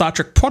they have Star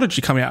Trek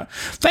Prodigy coming out.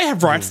 They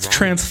have rights to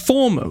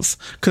Transformers,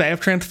 because they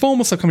have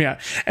Transformers coming out.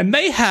 And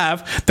they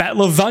have that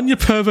lasagna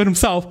pervert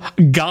himself,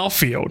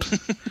 Garfield.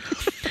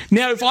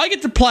 Now, if I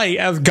get to play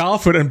as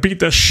Garfield and beat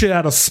the shit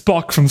out of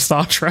Spock from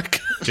Star Trek...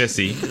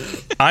 Jesse,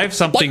 I have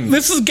something...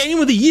 this is Game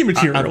of the Year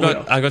material.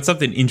 I've got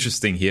something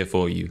interesting here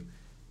for you.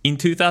 In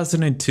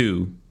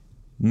 2002,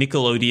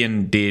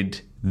 Nickelodeon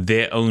did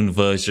their own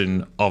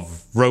version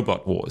of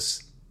Robot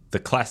Wars, the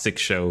classic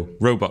show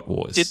Robot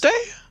Wars. Did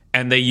they?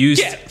 And they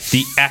used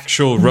the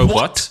actual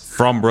robot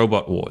from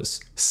Robot Wars.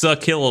 Sir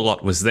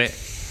Kill-A-Lot was there.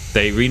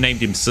 They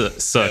renamed him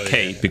Sir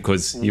K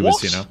because he was,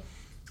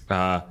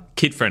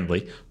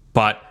 kid-friendly.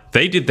 But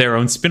they did their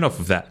own spin-off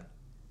of that.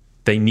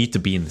 They need to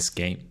be in this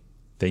game.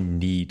 They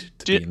need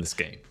to be in this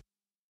game.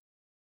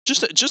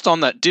 Just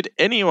on that, did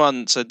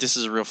anyone, so this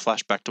is a real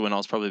flashback to when I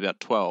was probably about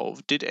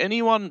 12, did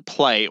anyone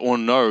play or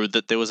know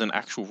that there was an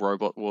actual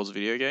Robot Wars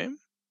video game?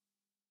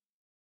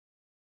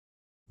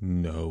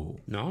 No.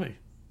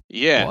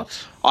 Yeah.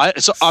 What?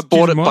 I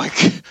bought it by...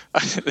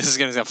 this is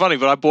going to sound funny,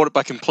 but I bought it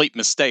by complete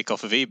mistake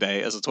off of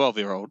eBay as a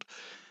 12-year-old.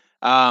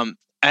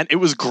 And it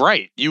was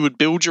great. You would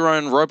build your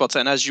own robots,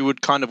 and as you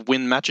would kind of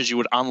win matches, you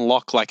would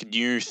unlock like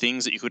new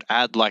things that you could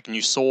add, like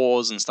new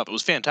saws and stuff. It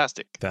was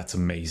fantastic. That's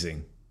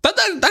amazing.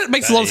 That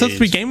makes a lot of sense to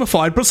be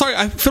gamified, but sorry,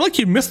 I feel like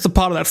you missed the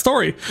part of that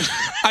story.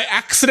 I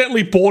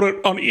accidentally bought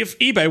it on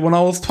eBay when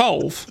I was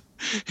 12.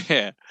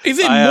 Yeah. Is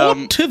there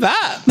more to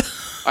that?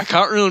 I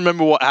can't really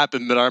remember what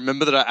happened, but I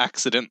remember that I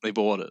accidentally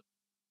bought it.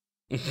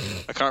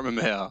 I can't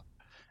remember how.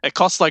 It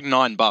cost like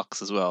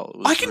 $9 as well.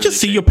 I can really just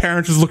see your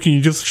parents just looking at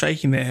you, just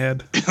shaking their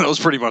head. That was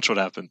pretty much what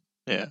happened.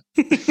 Yeah.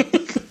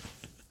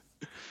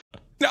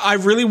 I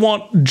really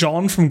want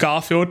John from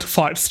Garfield to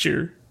fight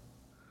Stu.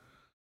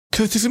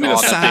 Because it's just going to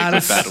be the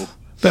saddest battle.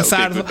 The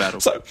saddest battle.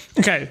 So,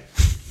 okay,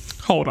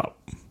 hold up.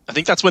 I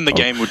think that's when the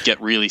game would get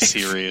really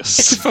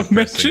serious.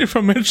 If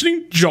I'm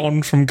mentioning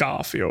John from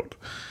Garfield,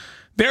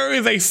 there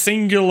is a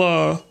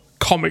singular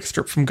comic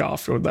strip from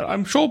Garfield that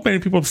I'm sure many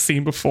people have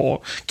seen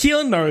before.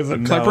 Keelan knows it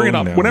because I bring it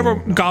up whenever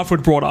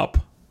Garfield brought up.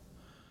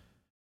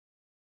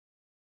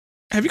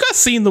 Have you guys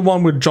seen the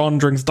one with John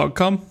drinks dog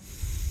cum?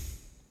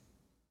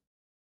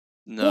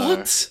 No.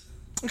 What?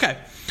 Okay.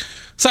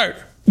 So,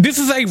 this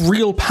is a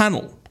real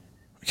panel,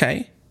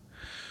 okay,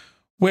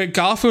 where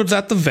Garfield's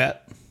at the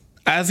vet,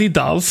 as he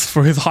does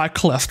for his high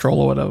cholesterol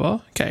or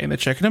whatever, okay, and they're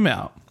checking him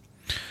out.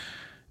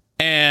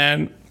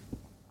 And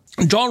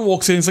John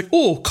walks in and he's like,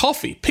 oh,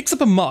 coffee, picks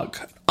up a mug,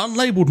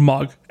 unlabeled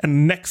mug,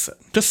 and necks it,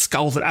 just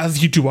sculls it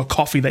as you do a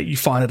coffee that you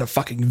find at a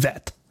fucking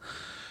vet.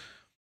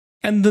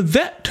 And the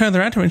vet turns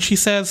around to her and she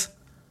says,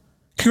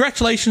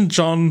 congratulations,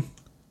 John,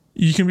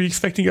 you can be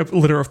expecting a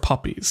litter of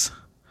puppies.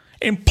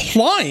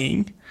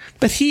 Implying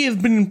that he has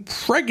been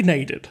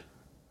impregnated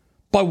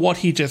by what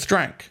he just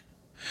drank.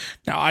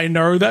 Now, I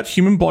know that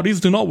human bodies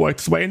do not work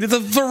this way, and there's a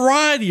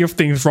variety of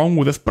things wrong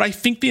with this, but I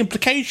think the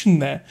implication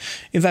there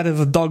is that it's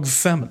a dog's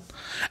semen.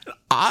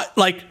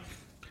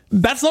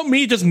 That's not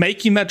me just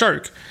making that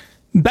joke.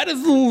 That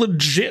is a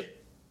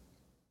legit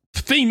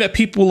thing that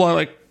people are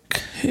like,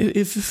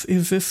 is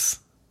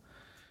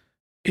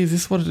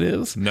this what it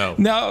is? No.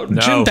 Now,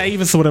 Jim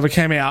Davis or whatever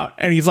came out,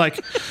 and he's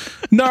like,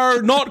 no,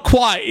 not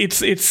quite.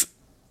 It's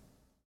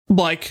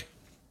like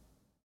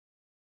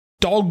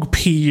dog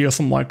pee or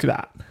something like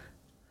that.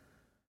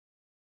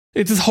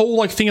 It's this whole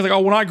like thing of like,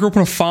 oh, when I grew up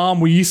on a farm,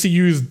 we used to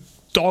use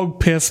dog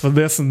piss for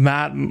this and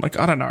that, and like,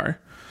 I don't know.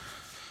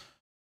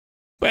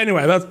 But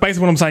anyway, that's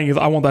basically what I'm saying is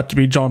I want that to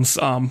be John's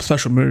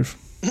special move.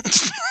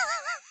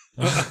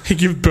 He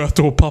gives birth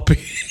to a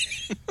puppy.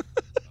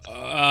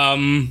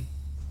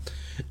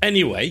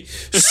 Anyway,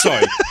 so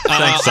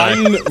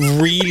I'm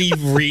really,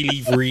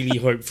 really, really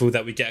hopeful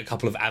that we get a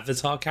couple of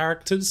Avatar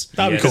characters.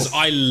 That'd be cool. Because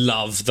I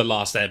love the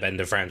Last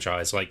Airbender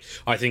franchise. Like,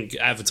 I think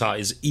Avatar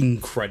is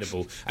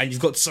incredible, and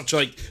you've got such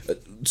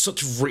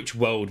rich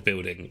world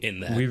building in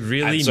there. We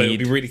really and so need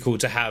it'd be really cool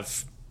to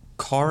have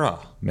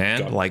Korra,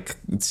 man. God. Like,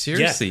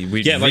 seriously,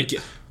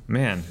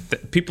 man,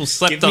 people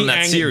slept on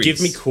that series.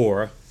 Give me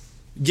Korra.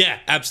 Yeah,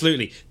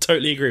 absolutely.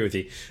 Totally agree with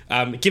you.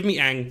 Give me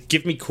Aang,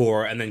 give me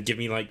Korra, and then give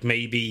me like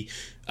maybe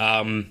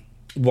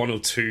one or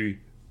two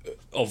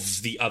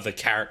of the other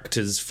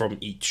characters from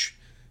each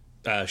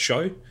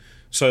show,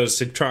 so as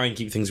to try and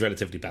keep things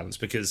relatively balanced,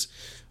 because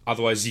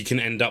otherwise you can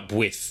end up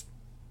with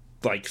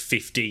like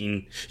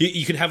 15.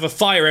 You could have a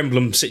Fire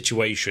Emblem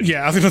situation.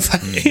 Yeah, I was gonna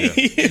say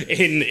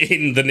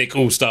in the Nick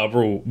All-Star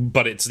Brawl,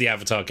 but it's the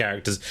Avatar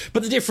characters.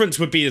 But the difference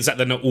would be is that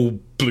they're not all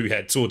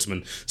blue-haired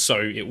swordsmen,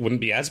 so it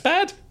wouldn't be as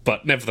bad.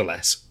 But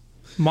nevertheless,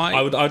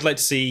 I'd like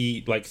to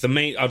see like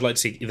I'd like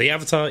to see the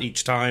Avatar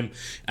each time,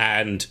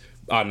 and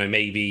I don't know,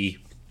 maybe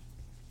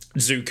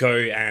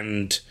Zuko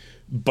and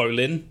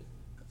Bolin,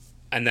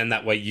 and then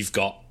that way you've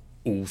got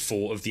all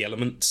four of the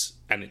elements,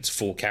 and it's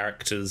 4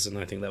 characters, and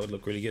I think that would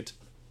look really good.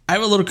 I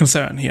have a little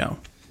concern here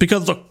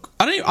because look,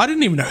 I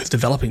didn't even know who's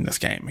developing this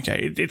game.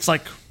 Okay, it's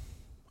like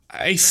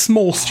a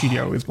small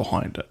studio is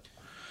behind it.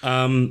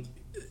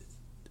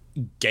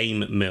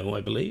 Game Mill,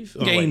 I believe.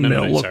 Game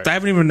Mill. Look, sorry. they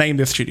haven't even named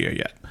this studio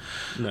yet.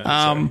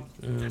 No,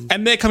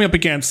 and they're coming up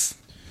against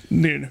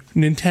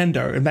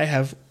Nintendo, and they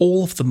have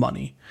all of the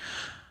money.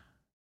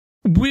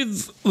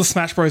 With the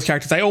Smash Bros.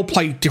 Characters, they all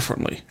play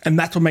differently, and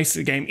that's what makes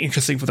the game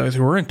interesting for those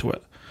who are into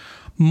it.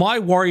 My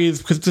worry is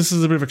because this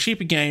is a bit of a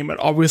cheaper game, and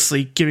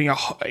obviously giving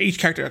each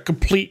character a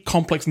complete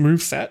complex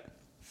moveset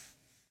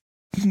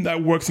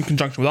that works in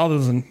conjunction with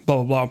others and blah,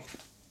 blah, blah,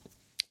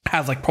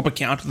 has like proper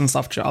counters and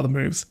stuff to other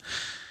moves.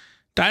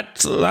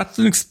 That's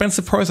an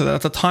expensive process.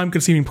 That's a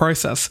time-consuming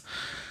process.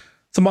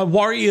 So my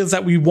worry is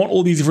that we want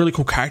all these really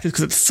cool characters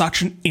because it's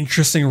such an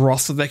interesting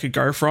roster they could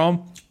go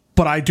from.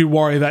 But I do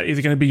worry that it's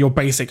going to be your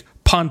basic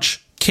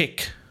punch,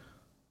 kick,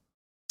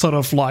 sort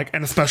of like,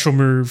 and a special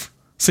move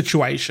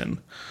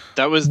situation.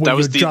 That was the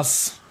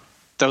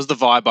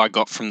vibe I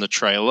got from the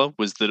trailer,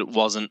 was that it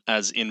wasn't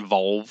as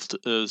involved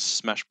as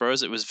Smash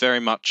Bros. It was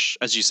very much,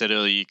 as you said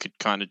earlier, you could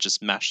kind of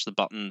just mash the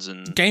buttons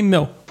and Game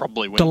Mill,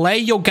 probably win. Delay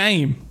your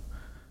game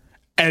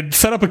and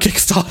set up a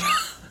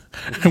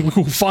Kickstarter and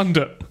we will fund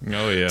it.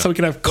 Oh yeah. So we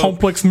can have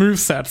complex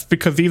movesets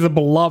because these are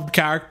beloved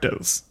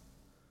characters.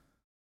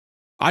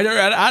 I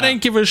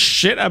don't give a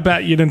shit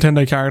about your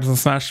Nintendo characters in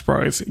Smash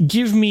Bros.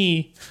 Give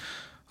me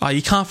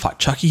you can't fight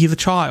Chucky, he's a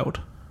child.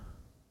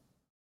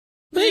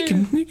 You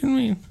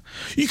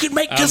can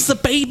make just the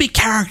baby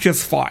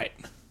characters fight.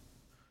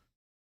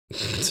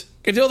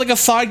 If you're like a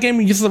side game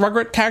and you use the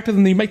Rugrat characters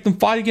and you make them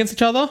fight against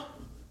each other.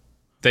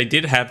 They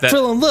did have that.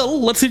 Phil and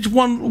Lil, let's see which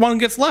one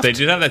gets left. They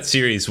did have that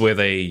series where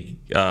they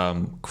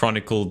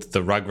chronicled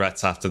the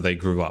Rugrats after they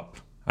grew up.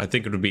 I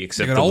think it would be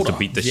acceptable to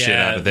beat the shit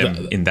out of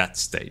them in that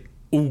state.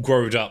 All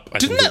growed up.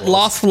 Didn't that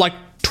last for like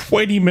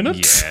 20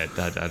 minutes? Yeah,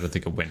 I don't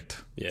think it went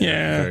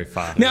very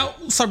far. Now,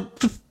 so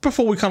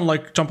before we kind of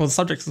like jump on the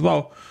subjects as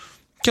well,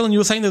 Kellen, you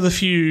were saying there's a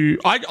few.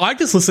 I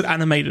just listed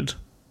animated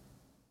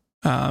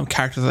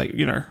characters, like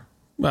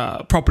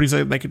properties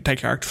that they could take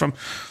characters from.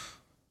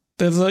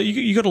 There's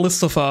you got a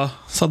list of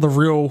some of the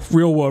real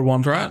world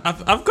ones, right?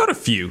 I've got a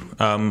few.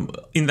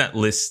 In that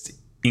list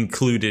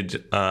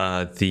included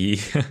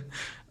the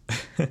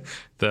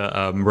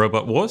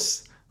Robot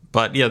Wars,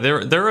 but yeah,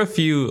 there are a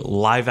few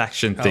live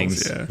action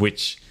things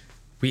which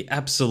we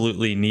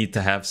absolutely need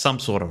to have some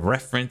sort of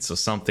reference or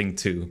something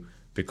too,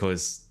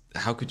 because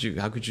how could you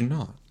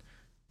not?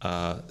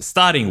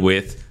 Starting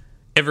with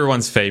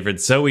everyone's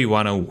favorite Zoe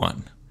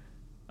 101.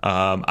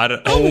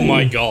 Oh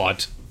my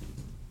god.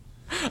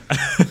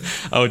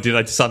 Oh, did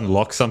I just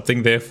unlock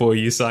something there for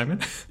you, Simon?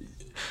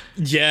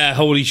 Yeah,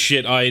 holy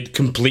shit, I'd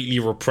completely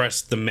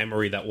repressed the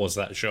memory that was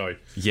that show.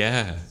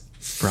 Yeah,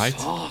 right?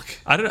 Fuck.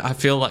 I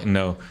feel like,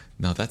 no,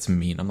 that's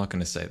mean. I'm not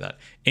going to say that.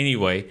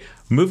 Anyway,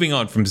 moving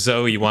on from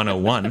Zoe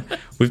 101,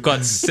 we've got...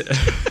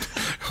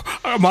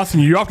 I'm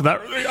asking you after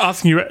that.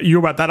 Asking you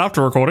about that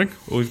after recording.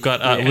 We've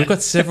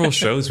got several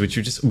shows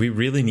which we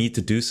really need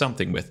to do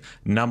something with.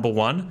 Number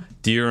one,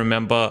 do you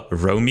remember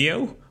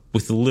Romeo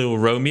with Lil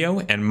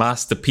Romeo and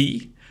Master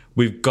P?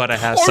 We've got to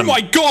have some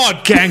my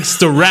God!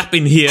 gangster rap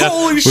in here.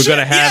 Holy We've got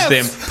to have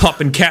them yes!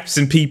 popping caps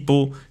and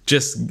people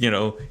just,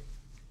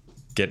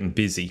 getting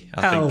busy.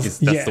 I think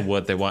that's the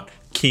word they want.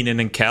 Keenan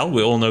and Kel.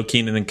 We all know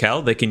Keenan and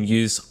Kel. They can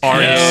use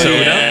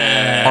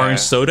orange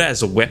soda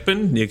as a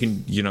weapon. You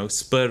can,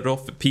 spurt it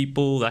off at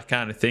people, that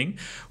kind of thing.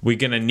 We're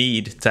going to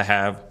need to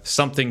have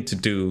something to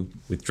do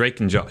with Drake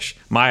and Josh.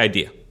 My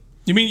idea.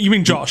 You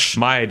mean Josh?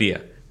 My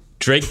idea.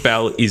 Drake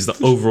Bell is the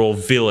overall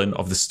villain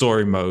of the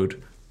story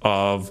mode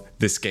of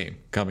this game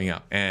coming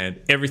up, and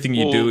everything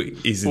you do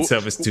is in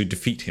service to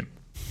defeat him.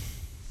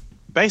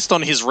 Based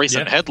on his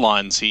recent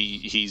headlines,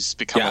 he's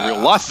become a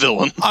real life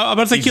villain. I'm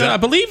about to say, I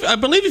believe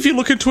if you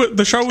look into it,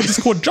 the show was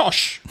just called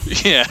Josh.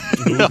 Yeah,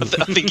 I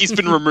think he's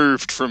been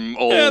removed from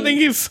all. Yeah, I think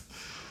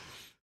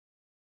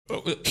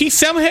he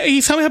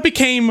somehow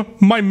became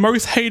my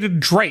most hated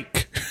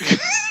Drake.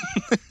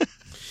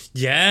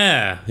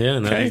 Yeah.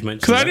 No,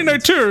 because I didn't know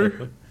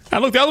too.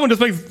 And look, the other one just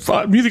makes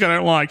music I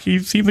don't like. He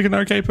seems like an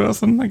okay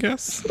person, I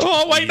guess.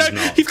 Oh wait,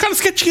 he's kind of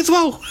sketchy as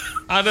well.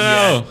 I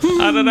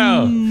don't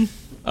know.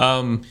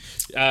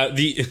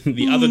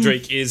 The other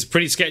Drake is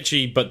pretty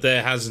sketchy, but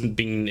there hasn't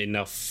been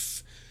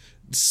enough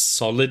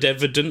solid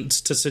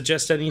evidence to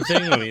suggest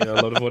anything. I mean, a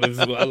lot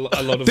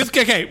of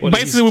basically,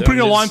 we're putting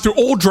a line through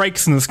all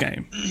Drakes in this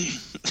game.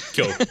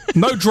 Cool.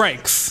 No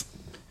Drakes.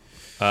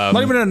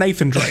 Not even a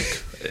Nathan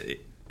Drake.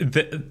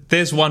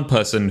 There's one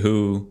person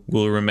who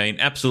will remain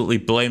absolutely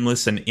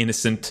blameless and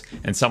innocent,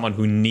 and someone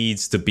who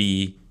needs to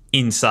be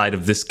inside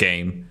of this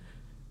game.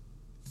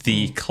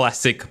 The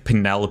classic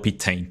Penelope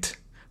Taint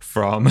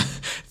from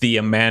the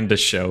Amanda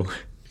Show.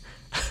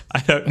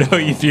 I don't know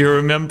if you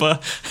remember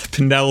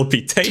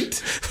Penelope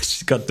Tate.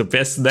 She's got the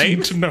best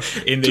name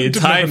in the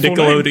entire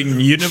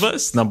Nickelodeon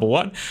universe, number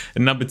one.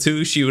 And number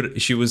two,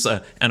 she was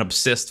an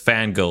obsessed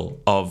fangirl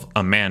of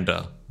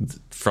Amanda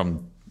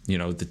from,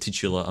 the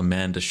titular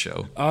Amanda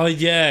Show. Oh,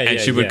 yeah. And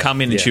she would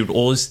come in and she would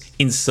always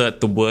insert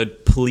the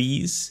word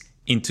please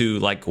into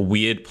like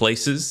weird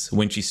places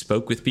when she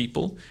spoke with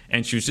people.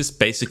 And she was just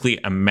basically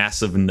a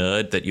massive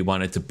nerd that you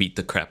wanted to beat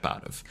the crap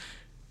out of.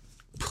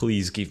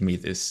 Please give me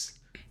this.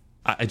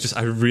 I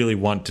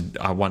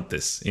want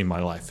this in my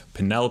life.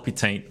 Penelope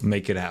Taint,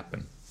 make it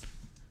happen.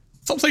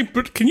 So I'm saying,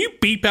 but can you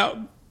beep out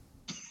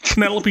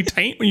Penelope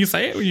Taint when you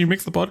say it, when you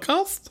mix the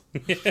podcast?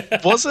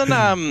 Wasn't,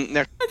 now,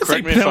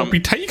 correct me Penelope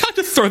Taint. You can't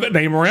just throw that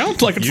name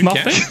around like it's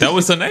nothing. That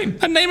was her name.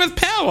 Her name is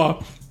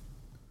power.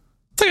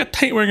 It's like a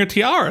taint wearing a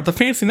tiara. It's a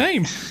fancy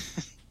name.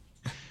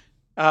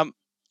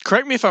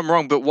 Correct me if I'm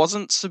wrong, but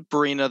wasn't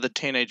Sabrina the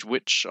Teenage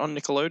Witch on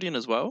Nickelodeon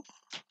as well?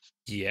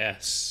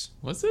 Yes.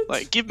 Was it?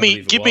 Like, give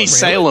me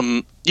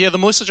Salem. Yeah, the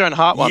Melissa Joan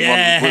Hart one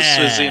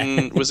was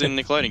in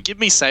Nickelodeon. Give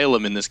me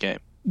Salem in this game.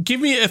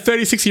 Give me a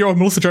 36-year-old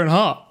Melissa Joan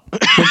Hart.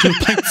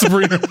 Playing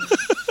Sabrina.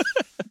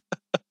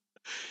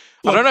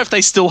 I don't know if they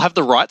still have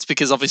the rights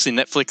because obviously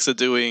Netflix are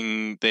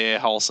doing their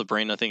whole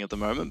Sabrina thing at the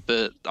moment,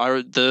 but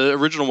the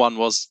original one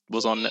was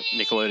on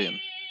Nickelodeon.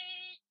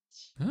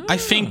 I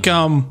think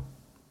in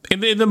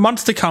the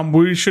months to come,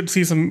 we should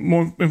see some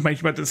more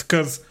information about this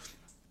because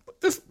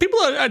people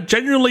are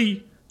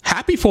genuinely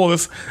happy for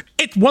this.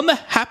 It's one of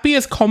the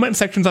happiest comment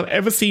sections I've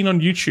ever seen on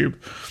YouTube.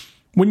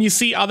 When you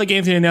see other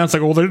games being announced,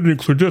 like, oh, they didn't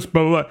include this,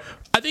 blah, blah, blah.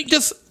 I think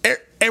just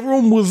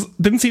everyone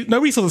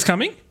nobody saw this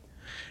coming.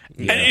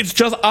 Yeah. And it's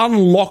just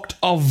unlocked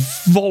a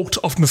vault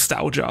of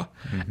nostalgia.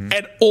 Mm-hmm.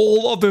 And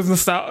all of the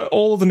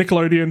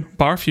Nickelodeon,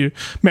 bar a few,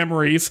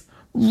 memories,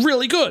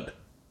 really good.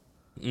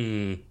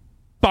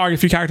 Barring a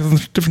few characters in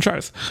different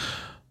shows.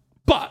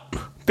 But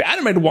the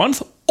animated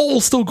ones,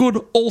 all still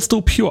good, all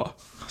still pure.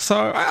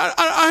 So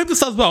I hope this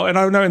does well. And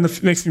I know in the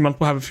next few months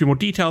we'll have a few more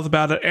details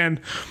about it.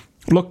 And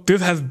look,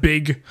 this has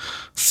big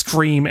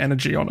stream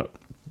energy on it.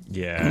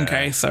 Yeah.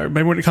 Okay, so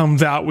maybe when it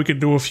comes out, we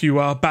could do a few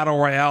battle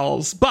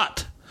royales.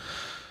 But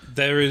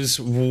there is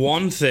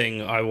one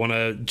thing I want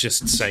to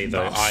just say,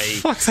 though.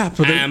 Fuck's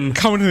happening?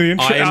 Coming to the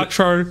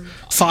outro.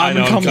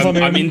 Simon comes on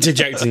in. I'm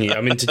interjecting you.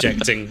 I'm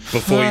interjecting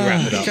before you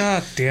wrap it up.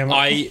 God damn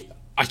it.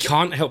 I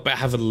can't help but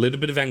have a little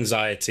bit of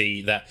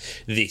anxiety that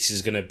this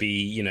is going to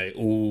be,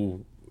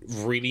 all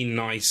really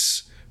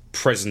nice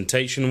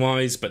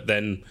presentation-wise, but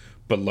then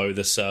below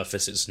the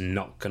surface, it's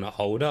not going to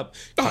hold up.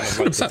 Kind of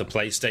like with the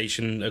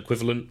PlayStation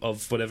equivalent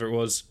of whatever it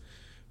was.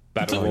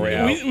 Battle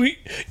Royale.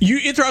 You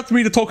interrupted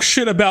me to talk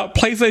shit about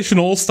PlayStation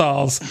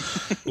All-Stars.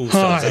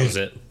 All-Stars, that was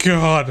it.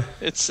 God.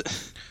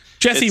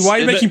 Jesse, why are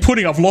you making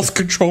pudding? I've lost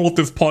control of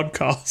this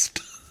podcast.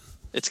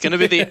 It's gonna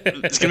be the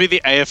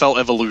AFL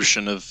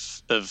evolution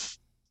of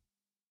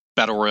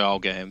Battle Royale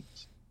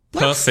games.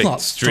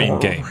 Perfect stream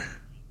game.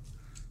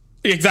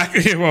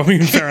 Exactly. Well, I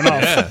mean, fair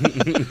enough.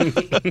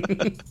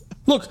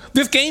 Look,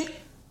 this game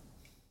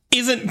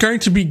isn't going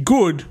to be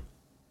good,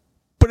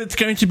 but it's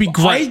going to be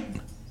great.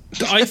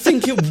 I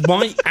think it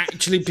might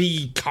actually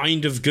be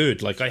kind of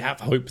good. Like, I have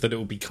hope that it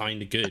will be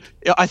kind of good.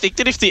 I think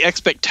that if the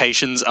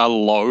expectations are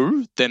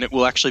low, then it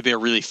will actually be a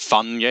really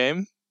fun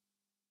game.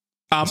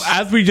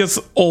 As we just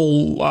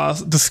all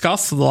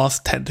discussed for the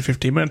last 10 to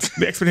 15 minutes,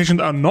 the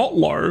expectations are not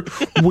low.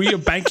 We are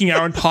banking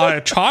our entire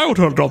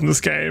childhood on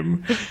this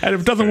game. And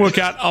if it doesn't work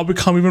out, I'll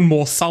become even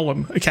more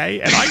sullen, okay?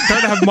 And I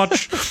don't have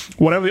much,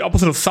 whatever the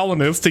opposite of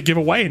sullen is, to give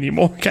away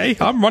anymore, okay?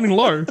 I'm running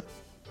low.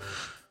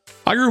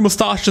 I grew a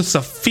moustache just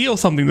to feel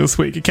something this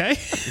week, okay?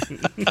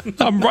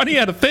 I'm running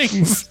out of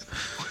things.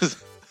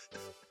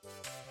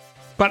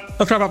 But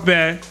let's wrap up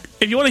there.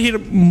 If you want to hear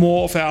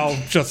more of our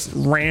just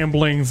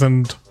ramblings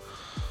and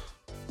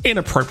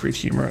inappropriate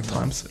humor at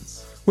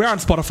times, we're on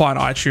Spotify and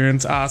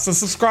iTunes. So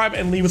subscribe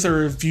and leave us a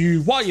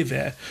review while you're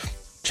there.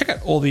 Check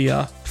out all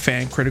the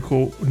Fan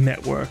Critical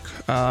Network.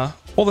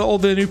 All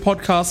the new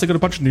podcasts. They've got a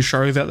bunch of new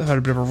shows out. They've had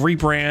a bit of a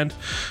rebrand.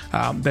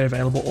 They're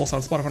available also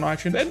on Spotify and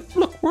iTunes. And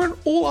look, we're on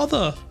all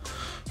other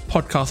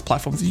podcast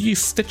platforms. You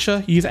use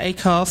Stitcher, you use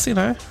Acast, you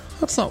know.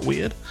 That's not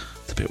weird.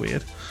 It's a bit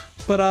weird.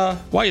 But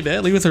while you're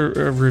there, leave us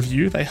a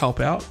review. They help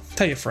out.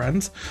 Tell your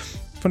friends.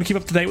 If you want to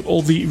keep up to date with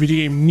all the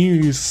video game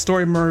news,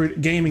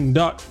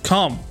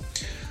 storymodegaming.com.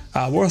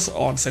 We're also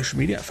on social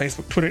media,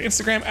 Facebook, Twitter, and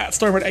Instagram at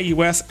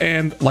StoryModeAUS.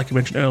 And like I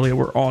mentioned earlier,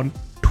 we're on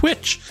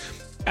Twitch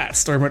at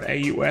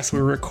StoryModeAUS. We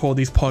record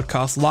these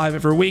podcasts live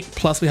every week.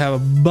 Plus, we have a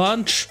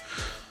bunch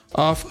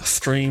of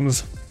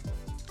streams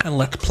and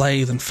let's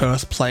plays and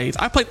first plays.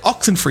 I played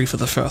Oxenfree for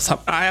the first time.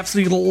 I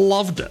absolutely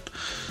loved it.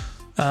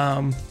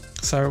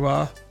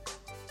 So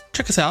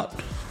check us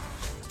out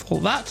for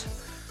all that.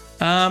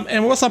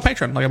 And we're also on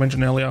Patreon, like I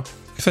mentioned earlier.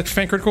 Search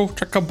Fan Critical,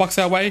 chuck a couple bucks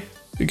our way.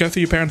 You go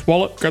through your parents'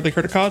 wallet, grab their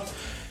credit card,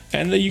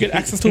 and then you get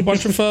access to a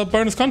bunch of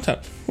bonus content.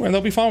 And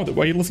they'll be fine with it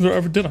while you listen to it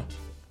over dinner.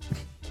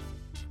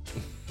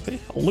 See?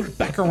 I'll loop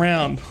back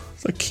around.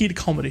 It's a key to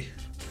comedy.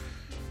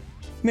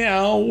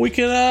 Now we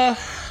can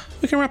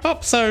wrap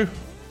up. So,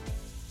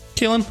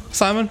 Keelan,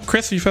 Simon,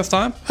 Chris, for your first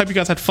time. Hope you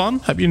guys had fun.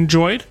 Hope you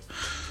enjoyed.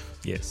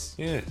 Yes.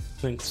 Yeah.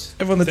 Thanks.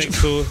 Everyone, thanks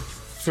for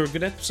a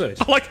good episode.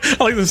 I like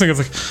this thing. It's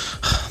like,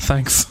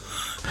 thanks.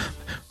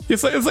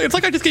 It's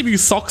like I just gave you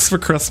socks for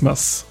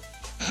Christmas.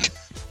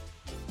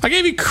 I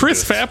gave you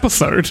Chris for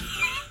episode.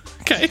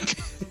 Okay,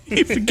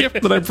 it's a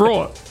gift that I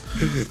brought.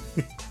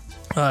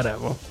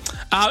 Whatever.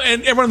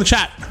 And everyone in the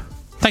chat,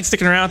 thanks for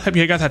sticking around. Hope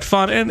you guys had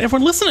fun, and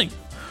everyone listening,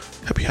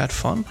 hope you had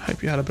fun.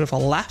 Hope you had a bit of a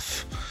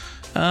laugh.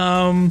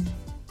 And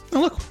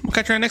look, we'll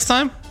catch you around next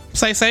time.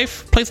 Stay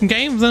safe, play some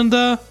games, and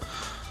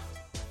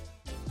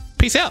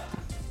peace out.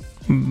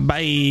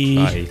 Bye.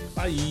 Bye.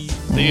 Bye.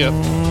 See ya.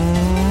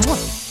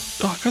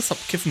 Oh, I gotta stop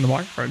kissing the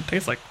microphone. It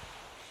tastes like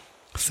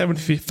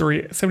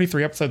 73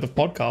 episodes of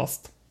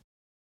podcast.